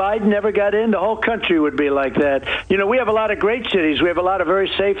Joe Biden never got in, the whole country would be like that. You know, we have a lot of great cities. We have a lot of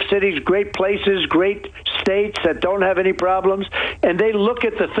very safe cities, great places, great states that don't have any problems. And they look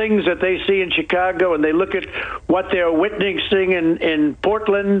at the things that they see in Chicago, and they look at what they're witnessing in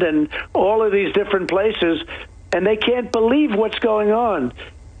Portland and all of these different places, and they can't believe what's going on.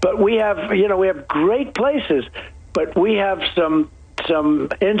 But we have, you know, we have great places, but we have some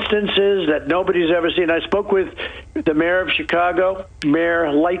instances that nobody's ever seen. I spoke with the mayor of Chicago,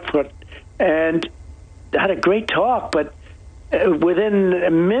 Mayor Lightfoot, and had a great talk, but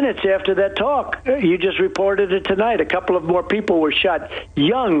within minutes after that talk, you just reported it tonight, a couple of more people were shot.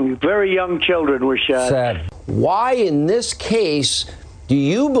 Young, very young children were shot. Sad. Why in this case do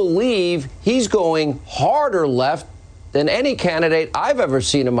you believe he's going harder left than any candidate I've ever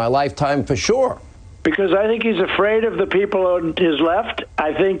seen in my lifetime, for sure? Because I think he's afraid of the people on his left.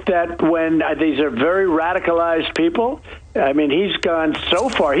 I think that when these are very radicalized people, I mean, he's gone so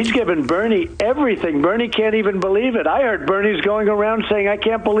far. He's given Bernie everything. Bernie can't even believe it. I heard Bernie's going around saying, I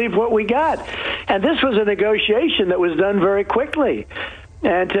can't believe what we got. And this was a negotiation that was done very quickly.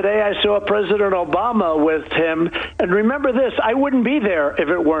 And today I saw President Obama with him. And remember this, I wouldn't be there if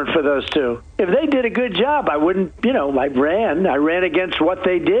it weren't for those two. If they did a good job, I wouldn't, you know, I ran against what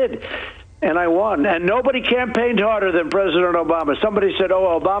they did. And I won. And nobody campaigned harder than President Obama. Somebody said,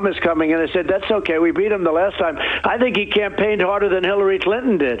 oh, Obama's coming. And I said, that's okay. We beat him the last time. I think he campaigned harder than Hillary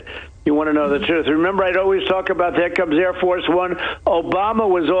Clinton did. You want to know the truth. Remember, I'd always talk about there comes Air Force One. Obama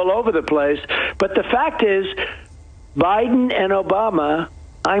was all over the place. But the fact is, Biden and Obama,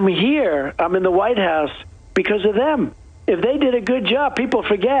 I'm here. I'm in the White House because of them. If they did a good job, people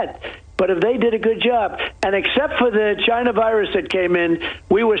forget. But if they did a good job, and except for the China virus that came in,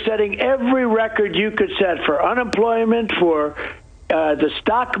 we were setting every record you could set for unemployment, for the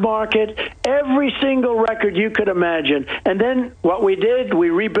stock market, every single record you could imagine. And then what we did, we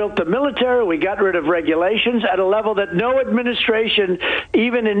rebuilt the military, we got rid of regulations at a level that no administration,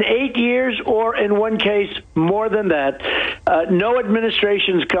 even in 8 years or in one case more than that, no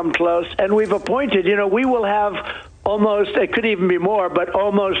administrations come close. And we've appointed, you know, we will have almost, it could even be more, but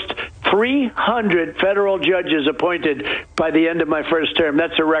almost 300 federal judges appointed by the end of my first term.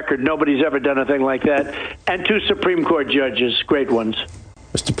 That's a record. Nobody's ever done a thing like that. And 2 Supreme Court judges, great ones.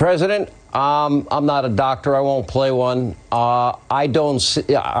 Mr. President, I'm not a doctor. I won't play one.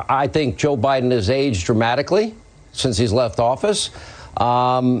 I think Joe Biden has aged dramatically since he's left office.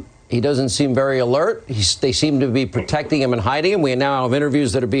 He doesn't seem very alert. They seem to be protecting him and hiding him. We now have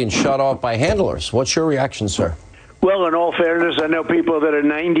interviews that are being shut off by handlers. What's your reaction, sir? Well, in all fairness, I know people that are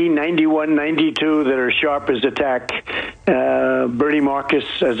 90, 91, 92 that are sharp as a tack. Bernie Marcus,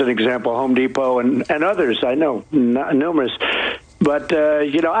 as an example, Home Depot, and others. I know, numerous. But,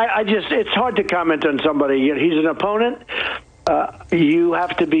 you know, I just, it's hard to comment on somebody. He's an opponent. You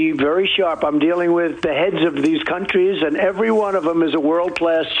have to be very sharp. I'm dealing with the heads of these countries, and every one of them is a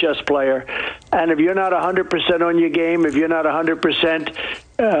world-class chess player. And if you're not 100% on your game, if you're not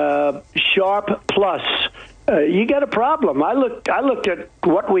 100% sharp plus, you got a problem. I looked at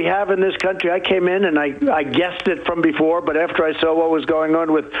what we have in this country. I came in and I guessed it from before, but after I saw what was going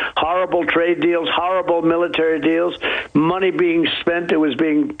on with horrible trade deals, horrible military deals, money being spent, it was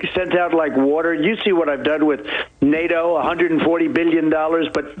being sent out like water. You see what I've done with NATO, $140 billion,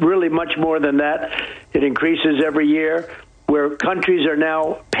 but really much more than that. It increases every year, where countries are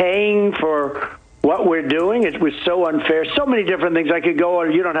now paying for what we're doing. It was so unfair. So many different things. I could go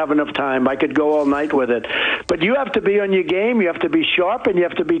on. You don't have enough time. I could go all night with it. But you have to be on your game. You have to be sharp, and you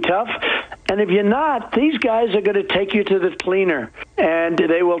have to be tough. And if you're not, these guys are going to take you to the cleaner. And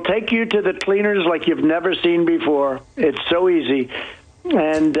they will take you to the cleaners like you've never seen before. It's so easy.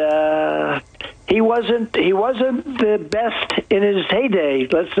 And he wasn't the best in his heyday.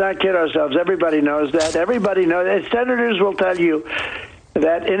 Let's not kid ourselves. Everybody knows that. Everybody knows. Senators will tell you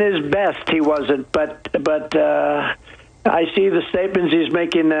that in his best he wasn't, but I see the statements he's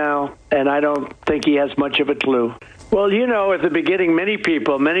making now, and I don't think he has much of a clue. Well, you know, at the beginning, many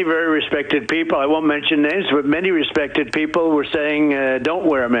very respected people, I won't mention names, but many respected people were saying, don't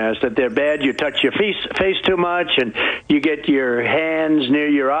wear a mask, that they're bad. You touch your face too much, and you get your hands near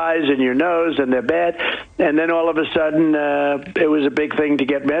your eyes and your nose, and they're bad. And then all of a sudden, it was a big thing to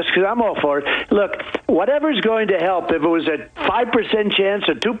get masks, because I'm all for it. Look, whatever's going to help, if it was a 5% chance,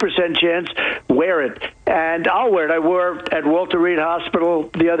 a 2% chance, wear it. And I'll wear it. I wore it at Walter Reed Hospital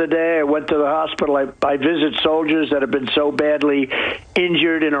the other day. I went to the hospital. I visit soldiers that have been so badly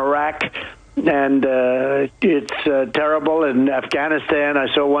injured in Iraq. And it's terrible. In Afghanistan,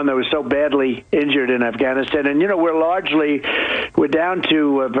 I saw one that was so badly injured in Afghanistan. And, we're down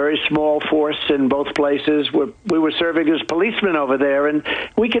to a very small force in both places. We were serving as policemen over there, and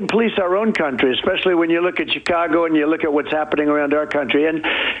we can police our own country, especially when you look at Chicago and you look at what's happening around our country. And,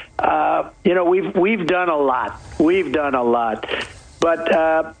 we've done a lot. We've done a lot.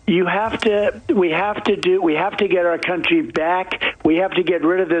 But we have to get our country back. We have to get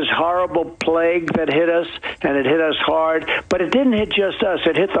rid of this horrible plague that hit us, and it hit us hard. But it didn't hit just us.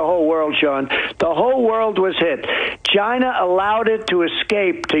 It hit the whole world, Sean. The whole world was hit. China allowed it to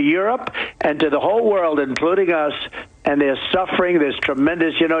escape to Europe and to the whole world, including us. And they're suffering. There's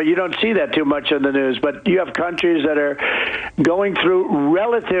tremendous, you don't see that too much in the news, but you have countries that are going through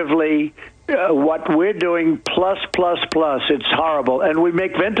relatively what we're doing plus. It's horrible. And we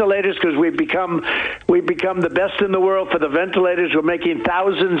make ventilators because we've become the best in the world for the ventilators. We're making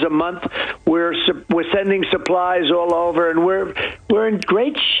thousands a month. We're sending supplies all over, and we're in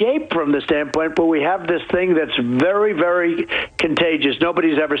great shape from the standpoint, but we have this thing that's very, very contagious.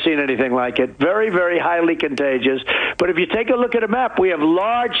 Nobody's ever seen anything like it. Very, very highly contagious. But if you take a look at a map, we have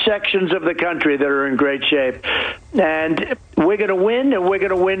large sections of the country that are in great shape. And we're going to win, and we're going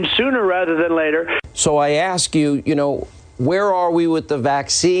to win sooner rather than later. So I ask you, where are we with the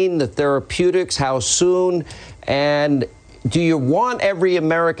vaccine, the therapeutics, how soon? And do you want every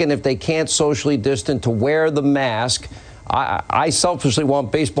American, if they can't socially distance, to wear the mask? I selfishly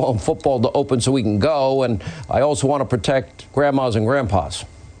want baseball and football to open so we can go, and I also want to protect grandmas and grandpas.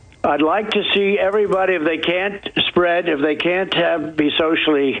 I'd like to see everybody, if they can't spread, if they can't be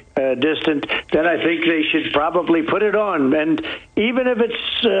socially distant, then I think they should probably put it on. And even if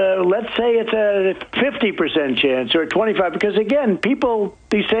it's, let's say it's a 50% chance or a 25%, because again,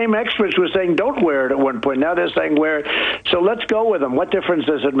 these same experts were saying don't wear it at one point. Now they're saying wear it. So let's go with them. What difference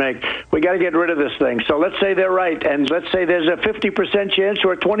does it make? We got to get rid of this thing. So let's say they're right. And let's say there's a 50% chance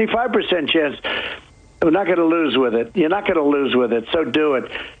or a 25% chance. We're not going to lose with it. You're not going to lose with it. So do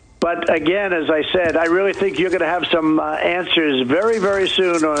it. But again, as I said, I really think you're going to have some answers very, very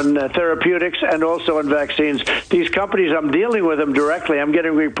soon on therapeutics and also on vaccines. These companies, I'm dealing with them directly. I'm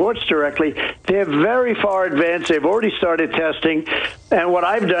getting reports directly. They're very far advanced. They've already started testing. And what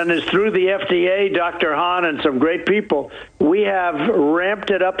I've done is through the FDA, Dr. Hahn and some great people, we have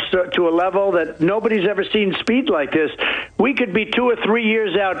ramped it up to a level that nobody's ever seen speed like this. We could be 2 or 3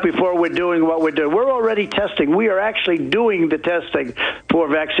 years out before we're doing what we're doing. We're already testing. We are actually doing the testing for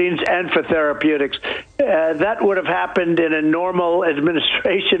vaccines and for therapeutics. That would have happened in a normal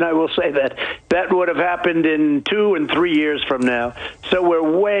administration, I will say that. That would have happened in 2 and 3 years from now. So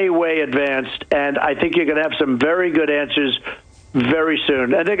we're way, way advanced, and I think you're going to have some very good answers very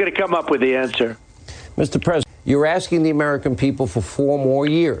soon, and they're going to come up with the answer. Mr. President, you're asking the American people for 4 more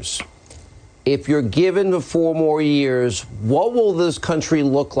years. If you're given the 4 more years, what will this country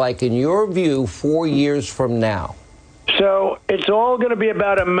look like, in your view, 4 years from now? So it's all going to be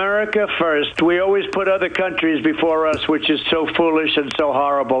about America first. We always put other countries before us, which is so foolish and so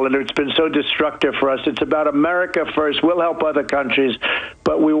horrible, and it's been so destructive for us. It's about America first. We'll help other countries,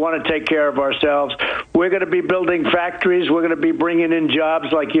 but we want to take care of ourselves. We're going to be building factories. We're going to be bringing in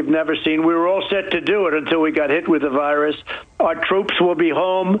jobs like you've never seen. We were all set to do it until we got hit with the virus. Our troops will be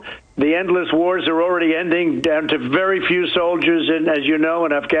home. The endless wars are already ending, down to very few soldiers, as you know,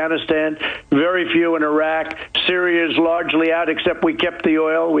 in Afghanistan, very few in Iraq. Syria is largely out, except we kept the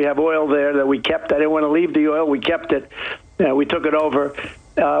oil. We have oil there that we kept. I didn't want to leave the oil. We kept it. We took it over.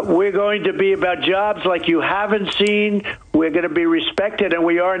 We're going to be about jobs like you haven't seen. We're going to be respected, and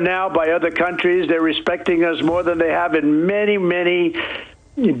we are now by other countries. They're respecting us more than they have in many, many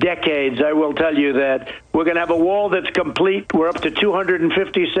decades. I will tell you that. We're going to have a wall that's complete. We're up to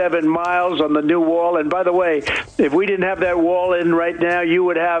 257 miles on the new wall. And by the way, if we didn't have that wall in right now, you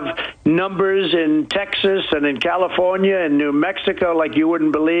would have numbers in Texas and in California and New Mexico like you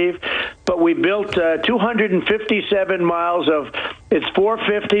wouldn't believe. But we built 257 miles of, it's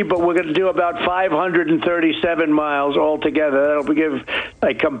 450, but we're going to do about 537 miles altogether. That'll give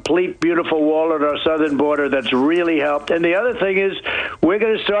a complete, beautiful wall at our southern border that's really helped. And the other thing is, we're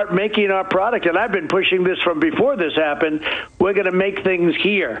going to start making our product, and I've been pushing this from before this happened. We're going to make things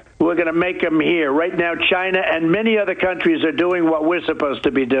here. We're going to make them here. Right now, China and many other countries are doing what we're supposed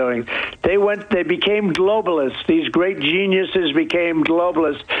to be doing. They became globalists. These great geniuses became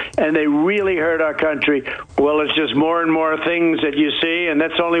globalists, and they really hurt our country. Well, it's just more and more things that you see, and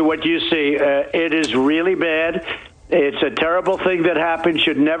that's only what you see. It is really bad. It's a terrible thing that happened,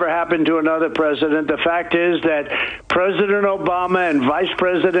 should never happen to another president. The fact is that President Obama and Vice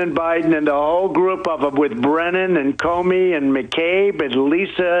President Biden and the whole group of them with Brennan and Comey and McCabe and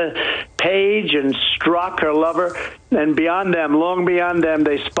Lisa Page and Strzok, her lover, and beyond them, long beyond them,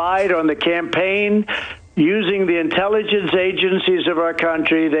 they spied on the campaign using the intelligence agencies of our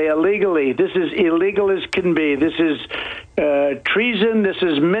country. They illegally, this is illegal as can be. This is treason. This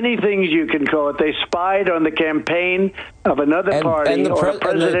is many things you can call it. They spied on the campaign of another party or a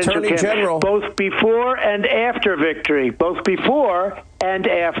presidential campaign, both before and after victory. Both before and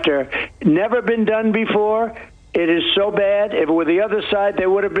after. Never been done before. It is so bad. If it were the other side, they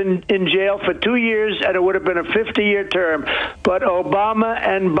would have been in jail for 2 years, and it would have been a 50-year term. But Obama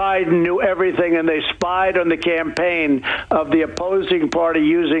and Biden knew everything, and they spied on the campaign of the opposing party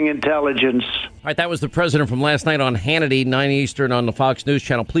using intelligence. All right, that was the president from last night on Hannity, 9 Eastern on the Fox News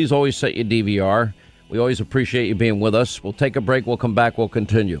Channel. Please always set your DVR. We always appreciate you being with us. We'll take a break. We'll come back. We'll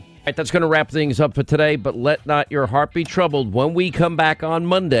continue. All right, that's going to wrap things up for today, but let not your heart be troubled. When we come back on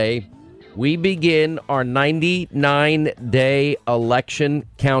Monday, we begin our 99-day election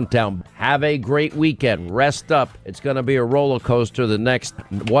countdown. Have a great weekend. Rest up. It's going to be a roller coaster the next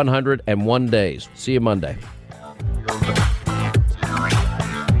 101 days. See you Monday.